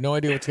reasons. I have no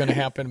idea what's going to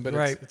happen, but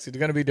it's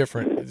going to be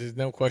different. There's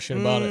no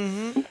question about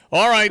it.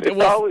 All right.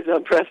 It's always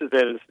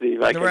unprecedented,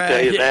 Steve. I can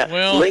tell you that.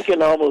 Well,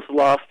 Lincoln almost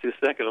lost his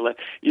second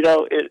election. You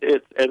know,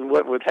 and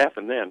what would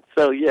happen then?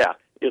 So, yeah,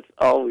 it's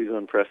always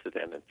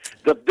unprecedented.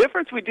 The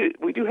difference we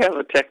do have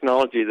a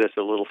technology that's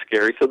a little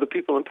scary, so the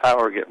people in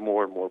power get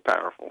more and more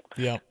powerful.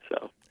 Yeah.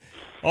 So.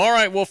 All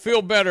right, we'll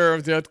feel better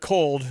of that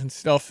cold and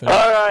stuff. All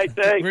right,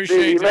 thanks,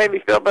 Steve. You made me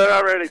feel better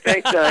already.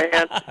 Thanks,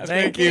 Diane.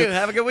 Thank you.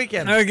 Have a good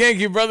weekend. Thank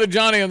you, Brother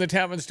Johnny, on the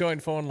Tapman's Towing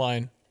phone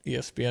line,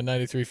 ESPN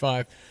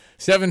 93.5.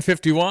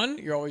 751.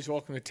 You're always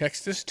welcome to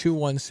text us,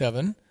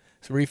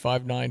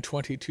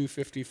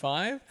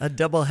 217-359-2255. A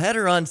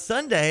doubleheader on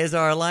Sunday as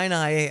our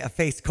Illini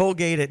face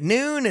Colgate at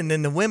noon, and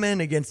then the women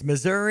against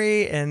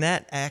Missouri, and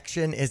that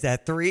action is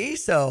at 3.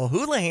 So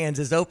Houlihan's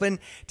is open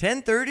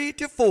 10:30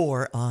 to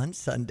 4 on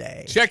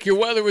Sunday. Check your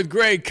weather with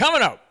Greg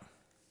coming up.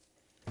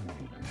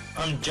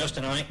 I'm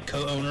Justin Ike,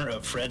 co-owner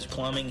of Fred's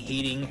Plumbing,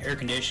 Heating, Air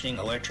Conditioning,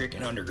 Electric,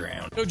 and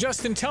Underground. So,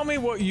 Justin, tell me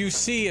what you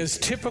see as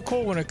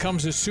typical when it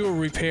comes to sewer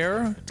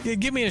repair.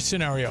 Give me a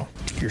scenario.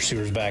 Your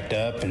sewer's backed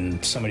up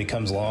and somebody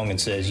comes along and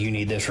says, you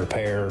need this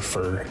repair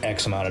for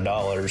X amount of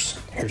dollars.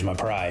 Here's my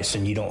price.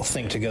 And you don't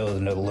think to go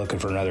looking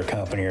for another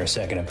company or a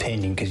second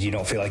opinion because you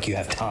don't feel like you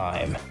have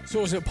time.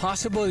 So is it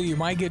possible that you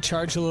might get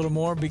charged a little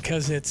more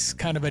because it's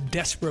kind of a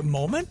desperate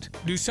moment?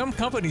 Do some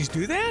companies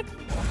do that?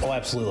 Oh,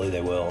 absolutely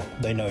they will.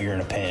 They know you're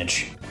in a pinch.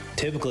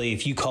 Typically,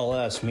 if you call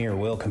us, me or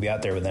Will can be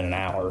out there within an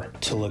hour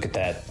to look at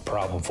that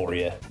problem for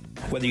you.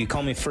 Whether you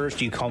call me first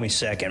or you call me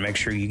second, make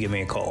sure you give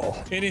me a call.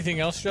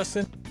 Anything else,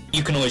 Justin?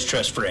 You can always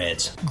trust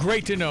Fred's.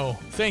 Great to know.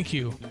 Thank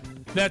you.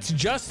 That's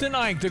Justin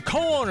Ike, the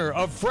co-owner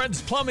of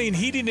Fred's Plumbing,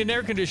 Heating, and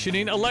Air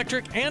Conditioning,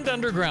 Electric, and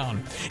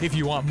Underground. If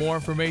you want more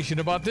information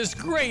about this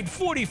great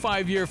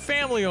 45-year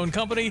family-owned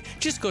company,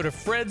 just go to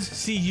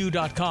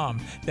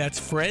fredscu.com. That's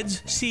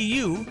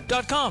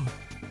fredscu.com.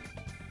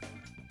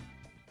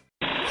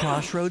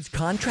 Crossroads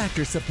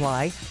Contractor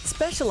Supply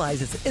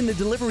specializes in the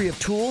delivery of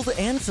tools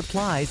and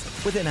supplies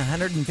within a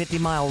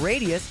 150-mile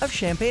radius of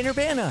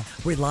Champaign-Urbana.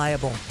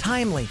 Reliable,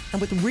 timely, and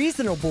with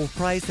reasonable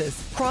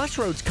prices,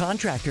 Crossroads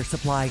Contractor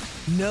Supply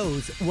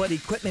knows what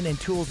equipment and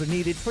tools are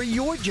needed for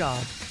your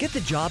job. Get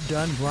the job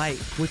done right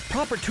with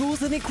proper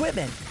tools and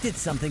equipment. Did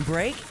something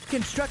break?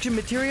 Construction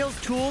materials,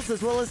 tools,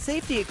 as well as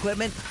safety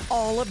equipment,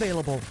 all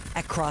available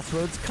at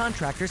Crossroads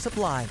Contractor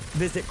Supply.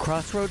 Visit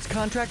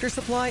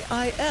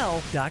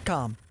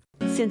crossroadscontractorsupplyil.com.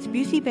 Since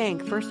Busey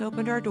Bank first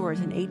opened our doors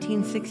in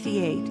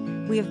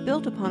 1868, we have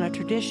built upon a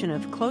tradition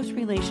of close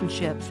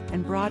relationships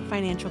and broad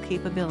financial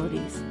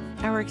capabilities.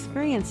 Our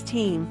experienced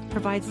team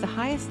provides the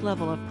highest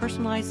level of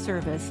personalized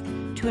service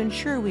to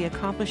ensure we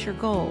accomplish your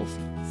goals,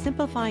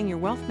 simplifying your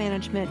wealth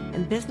management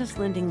and business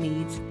lending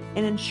needs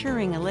and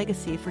ensuring a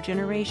legacy for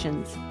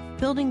generations.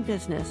 Building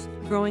business,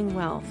 growing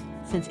wealth.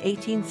 Since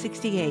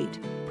 1868,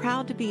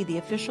 proud to be the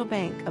official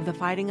bank of the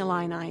Fighting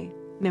Illini.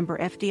 Member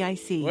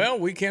FDIC. Well,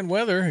 weekend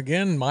weather,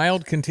 again,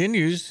 mild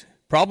continues.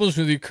 Problems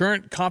with your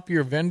current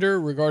copier vendor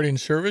regarding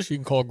service, you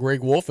can call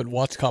Greg Wolf at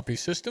Watts Copy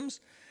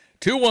Systems.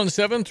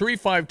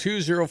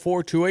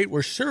 217-352-0428,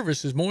 where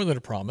service is more than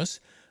a promise.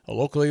 A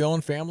locally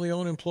owned,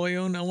 family-owned,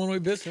 employee-owned Illinois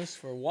business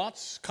for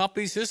Watts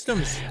Copy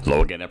Systems.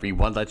 Hello again,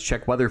 everyone. Let's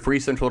check weather. Free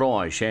Central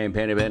Illinois,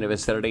 Champaign-Urbana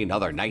Saturday.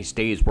 Another nice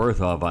day's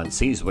worth of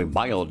unseasonably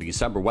mild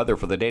December weather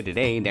for the day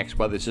today. Next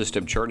weather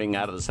system churning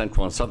out of the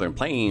central and southern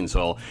plains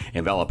will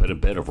envelop in a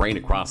bit of rain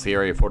across the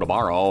area for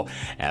tomorrow,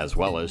 as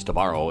well as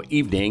tomorrow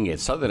evening.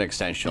 Its southern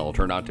extension will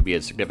turn out to be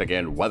a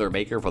significant weather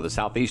maker for the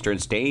southeastern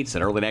states.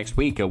 And early next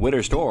week, a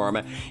winter storm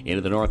into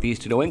the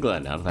northeast of New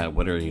England. None of that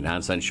wintry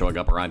nonsense showing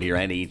up around here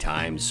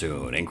anytime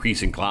soon.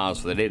 Increasing clouds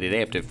for the day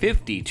today up to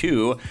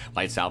 52.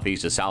 Light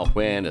southeast to south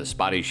wind. A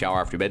spotty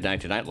shower after midnight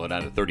tonight, low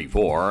down to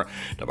 34.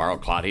 Tomorrow,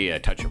 cloudy, a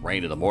touch of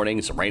rain in the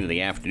morning, some rain in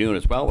the afternoon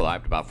as well. We'll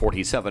have to about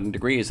 47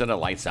 degrees and a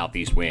light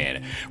southeast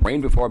wind. Rain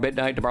before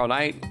midnight tomorrow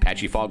night.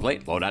 Patchy fog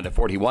late, low down to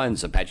 41.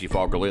 Some patchy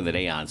fog early in the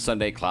day on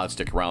Sunday. Clouds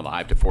stick around the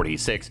high to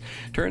 46.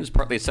 Turns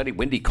partly sunny,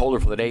 windy, colder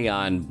for the day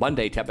on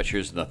Monday.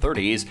 Temperatures in the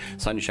 30s.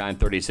 Sunshine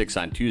 36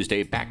 on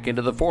Tuesday. Back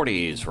into the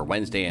 40s for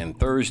Wednesday and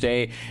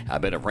Thursday.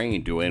 A bit of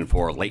rain due in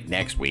for late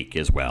next next week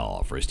as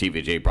well. For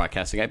Stevie Jay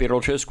Broadcasting, I'm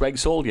meteorologist Greg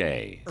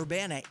Solier.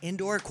 Urbana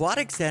Indoor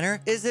Aquatic Center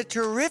is a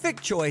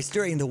terrific choice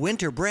during the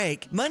winter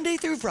break. Monday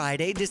through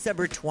Friday,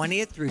 December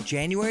 20th through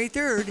January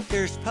 3rd,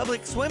 there's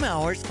public swim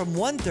hours from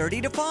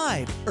 1:30 to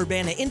 5.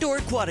 Urbana Indoor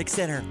Aquatic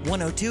Center,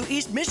 102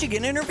 East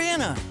Michigan in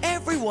Urbana.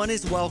 Everyone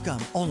is welcome.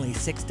 Only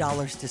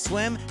 $6 to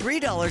swim,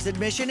 $3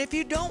 admission if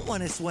you don't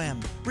want to swim.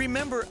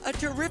 Remember, a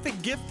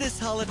terrific gift this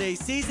holiday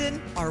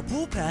season are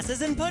pool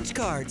passes and punch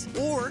cards.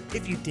 Or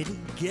if you didn't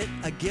get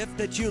a gift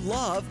that you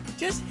love,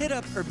 just hit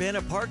up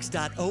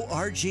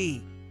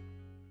urbanaparks.org.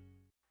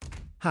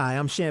 Hi,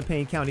 I'm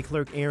Champaign County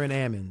Clerk Aaron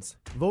Ammons.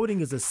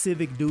 Voting is a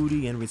civic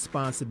duty and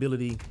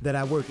responsibility that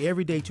I work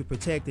every day to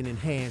protect and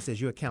enhance as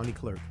your county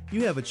clerk.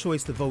 You have a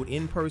choice to vote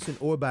in person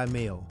or by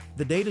mail.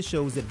 The data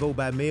shows that vote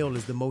by mail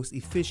is the most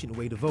efficient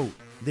way to vote.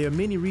 There are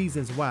many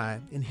reasons why,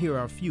 and here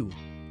are a few.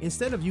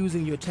 Instead of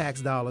using your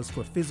tax dollars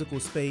for physical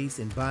space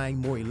and buying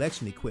more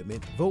election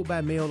equipment, vote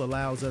by mail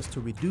allows us to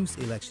reduce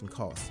election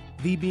costs.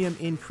 VBM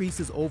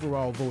increases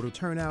overall voter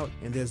turnout,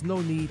 and there's no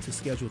need to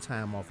schedule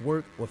time off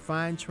work or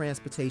find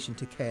transportation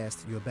to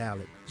cast your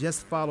ballot.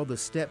 Just follow the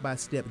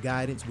step-by-step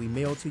guidance we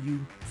mail to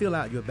you, fill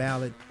out your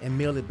ballot, and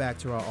mail it back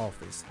to our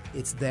office.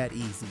 It's that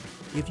easy.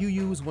 If you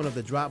use one of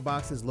the drop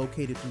boxes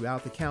located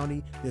throughout the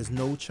county, there's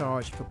no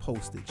charge for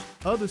postage.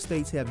 Other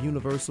states have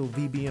universal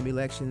VBM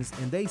elections,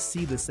 and they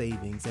see the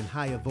savings and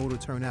higher voter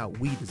turnout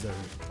we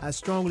deserve. I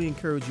strongly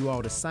encourage you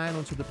all to sign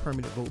onto the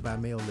permanent vote by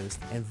mail list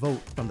and vote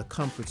from the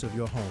comforts of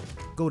your home.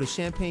 Go to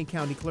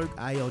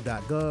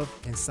ChampaignCountyClerkIL.gov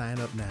and sign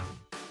up now.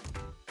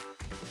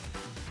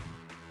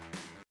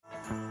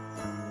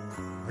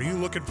 Are you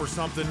looking for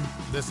something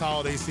this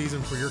holiday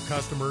season for your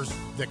customers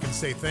that can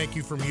say thank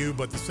you from you,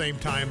 but at the same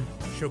time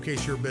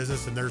showcase your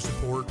business and their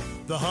support?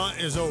 The hunt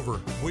is over.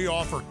 We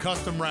offer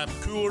custom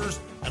wrapped coolers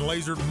and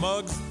lasered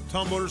mugs,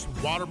 tumblers,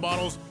 water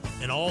bottles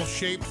in all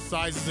shapes,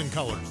 sizes, and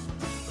colors.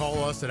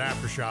 Call us at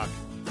Aftershock,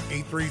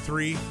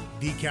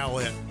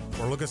 833-DECAL-IT,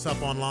 or look us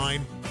up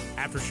online,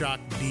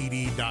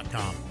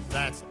 AftershockDD.com.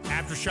 That's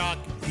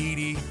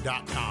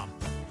AftershockDD.com.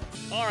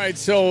 All right,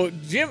 so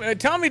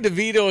Tommy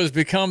DeVito has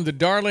become the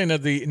darling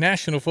of the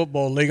National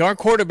Football League. Our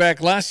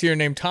quarterback last year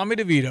named Tommy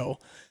DeVito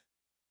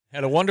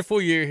had a wonderful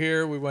year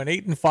here. We went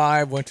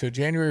 8-5, went to a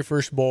January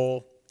 1st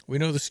bowl. We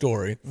know the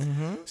story.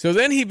 Mm-hmm. So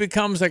then he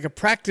becomes like a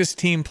practice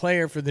team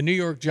player for the New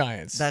York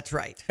Giants. That's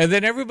right. And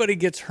then everybody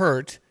gets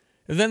hurt.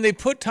 And then they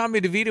put Tommy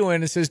DeVito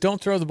in and says,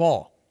 don't throw the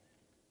ball.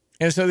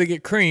 And so they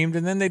get creamed,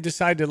 and then they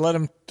decide to let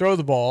him throw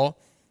the ball.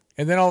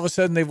 And then all of a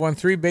sudden they've won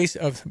three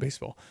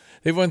baseball.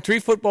 They've won 3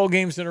 football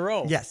games in a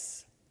row.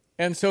 Yes.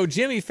 And so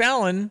Jimmy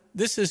Fallon,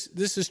 this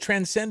has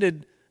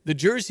transcended the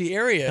Jersey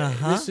area.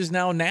 Uh-huh. This is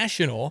now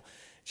national.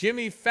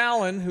 Jimmy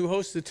Fallon, who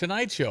hosts the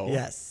Tonight Show,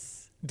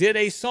 yes, did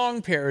a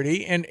song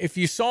parody. And if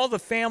you saw the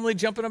family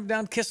jumping up and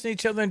down, kissing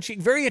each other on the cheek,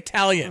 very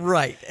Italian.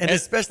 Right. And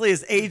especially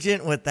his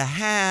agent with the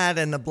hat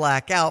and the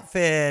black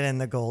outfit and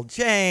the gold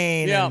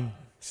chain. Yeah. And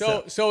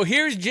so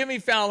here's Jimmy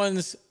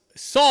Fallon's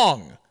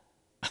song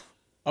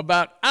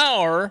about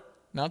our,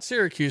 not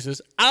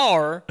Syracuse's,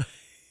 our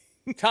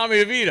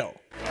Tommy DeVito.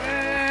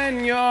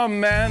 When your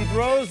man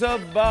throws a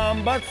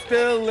bomb but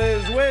still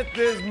is with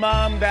his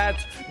mom,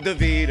 that's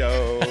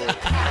DeVito.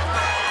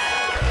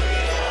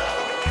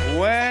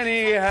 When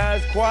he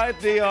has quite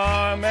the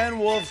arm and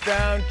wolfs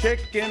down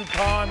chicken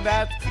parm,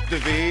 that's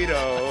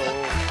DeVito.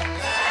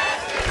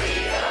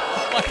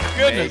 My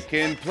goodness.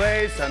 Making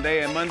plays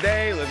Sunday and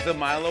Monday, lives a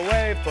mile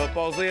away,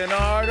 football's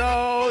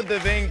Leonardo da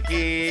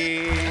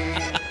Vinci.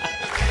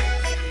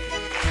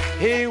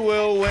 He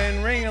will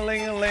win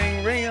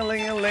ring-a-ling-a-ling,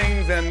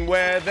 ring-a-ling-a-lings, and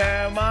wear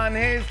them on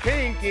his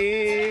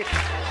pinky.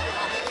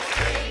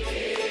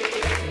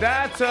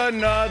 That's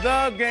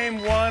another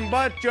game won,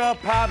 but your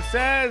pop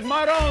says,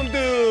 Ma, don't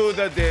do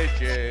the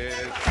dishes.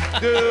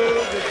 Do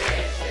the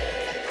dishes.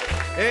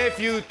 If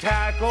you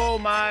tackle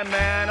my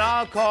man,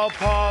 I'll call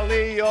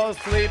Paulie, you'll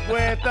sleep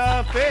with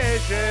the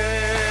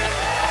fishes.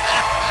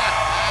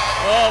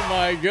 Oh,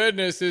 my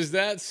goodness, is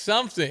that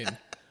something?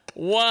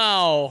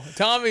 Wow.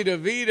 Tommy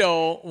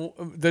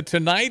DeVito, The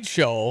Tonight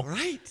Show.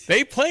 Right.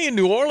 They play in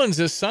New Orleans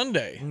this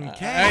Sunday.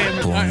 Okay.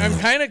 I'm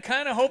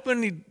kind of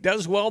hoping he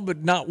does well,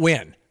 but not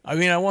win. I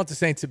mean, I want the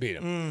Saints to beat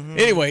him. Mm-hmm.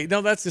 Anyway,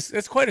 no,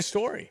 that's quite a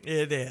story.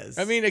 It is.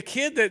 I mean, a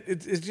kid that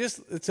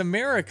it's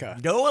America.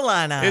 Go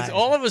Illini. It's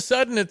all of a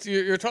sudden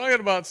you're talking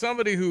about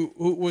somebody who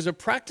was a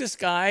practice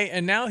guy,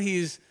 and now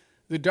he's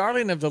the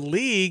darling of the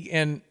league,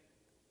 and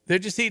they're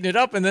just eating it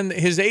up. And then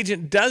his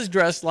agent does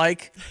dress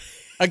like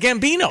a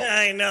Gambino.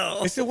 I know.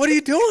 I said, what are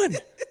you doing?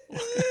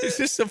 It's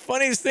just the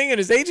funniest thing. And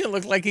his agent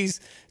looked like he's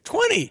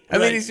 20. I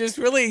mean, he's just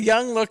really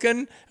young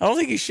looking. I don't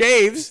think he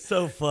shaves.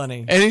 So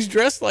funny. And he's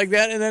dressed like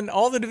that. And then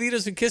all the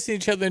DeVitos are kissing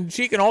each other in the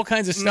cheek and all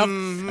kinds of stuff.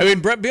 Mm-hmm. I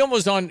mean, Brett Bielema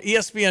was on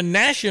ESPN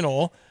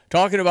National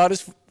talking about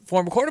his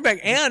former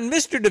quarterback and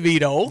Mr.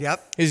 DeVito.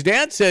 Yep. His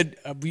dad said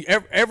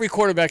every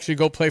quarterback should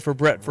go play for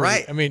Brett.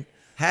 Right. I mean,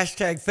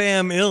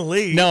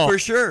 #FamIlly No, for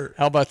sure.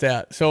 How about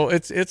that? So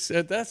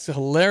that's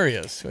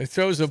hilarious. He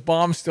throws a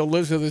bomb, still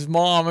lives with his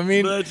mom. I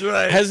mean, that's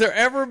right. Has there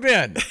ever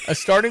been a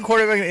starting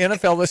quarterback in the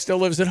NFL that still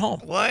lives at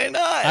home? Why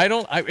not?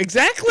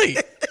 Exactly.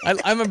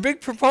 I'm a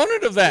big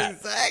proponent of that.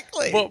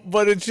 Exactly.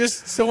 But it's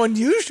just so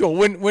unusual.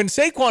 When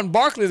Saquon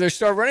Barkley, their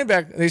star running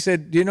back, they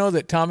said, "Do you know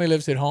that Tommy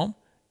lives at home?"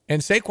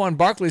 And Saquon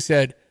Barkley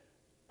said,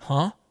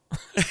 "Huh?"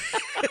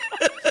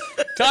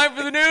 Time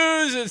for the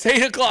news. It's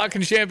 8 o'clock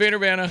in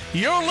Champaign-Urbana.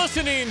 You're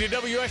listening to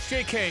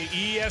WSJK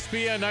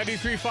ESPN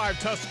 93.5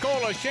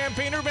 Tuscola,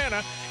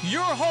 Champaign-Urbana,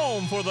 your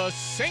home for the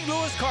St.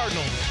 Louis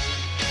Cardinals.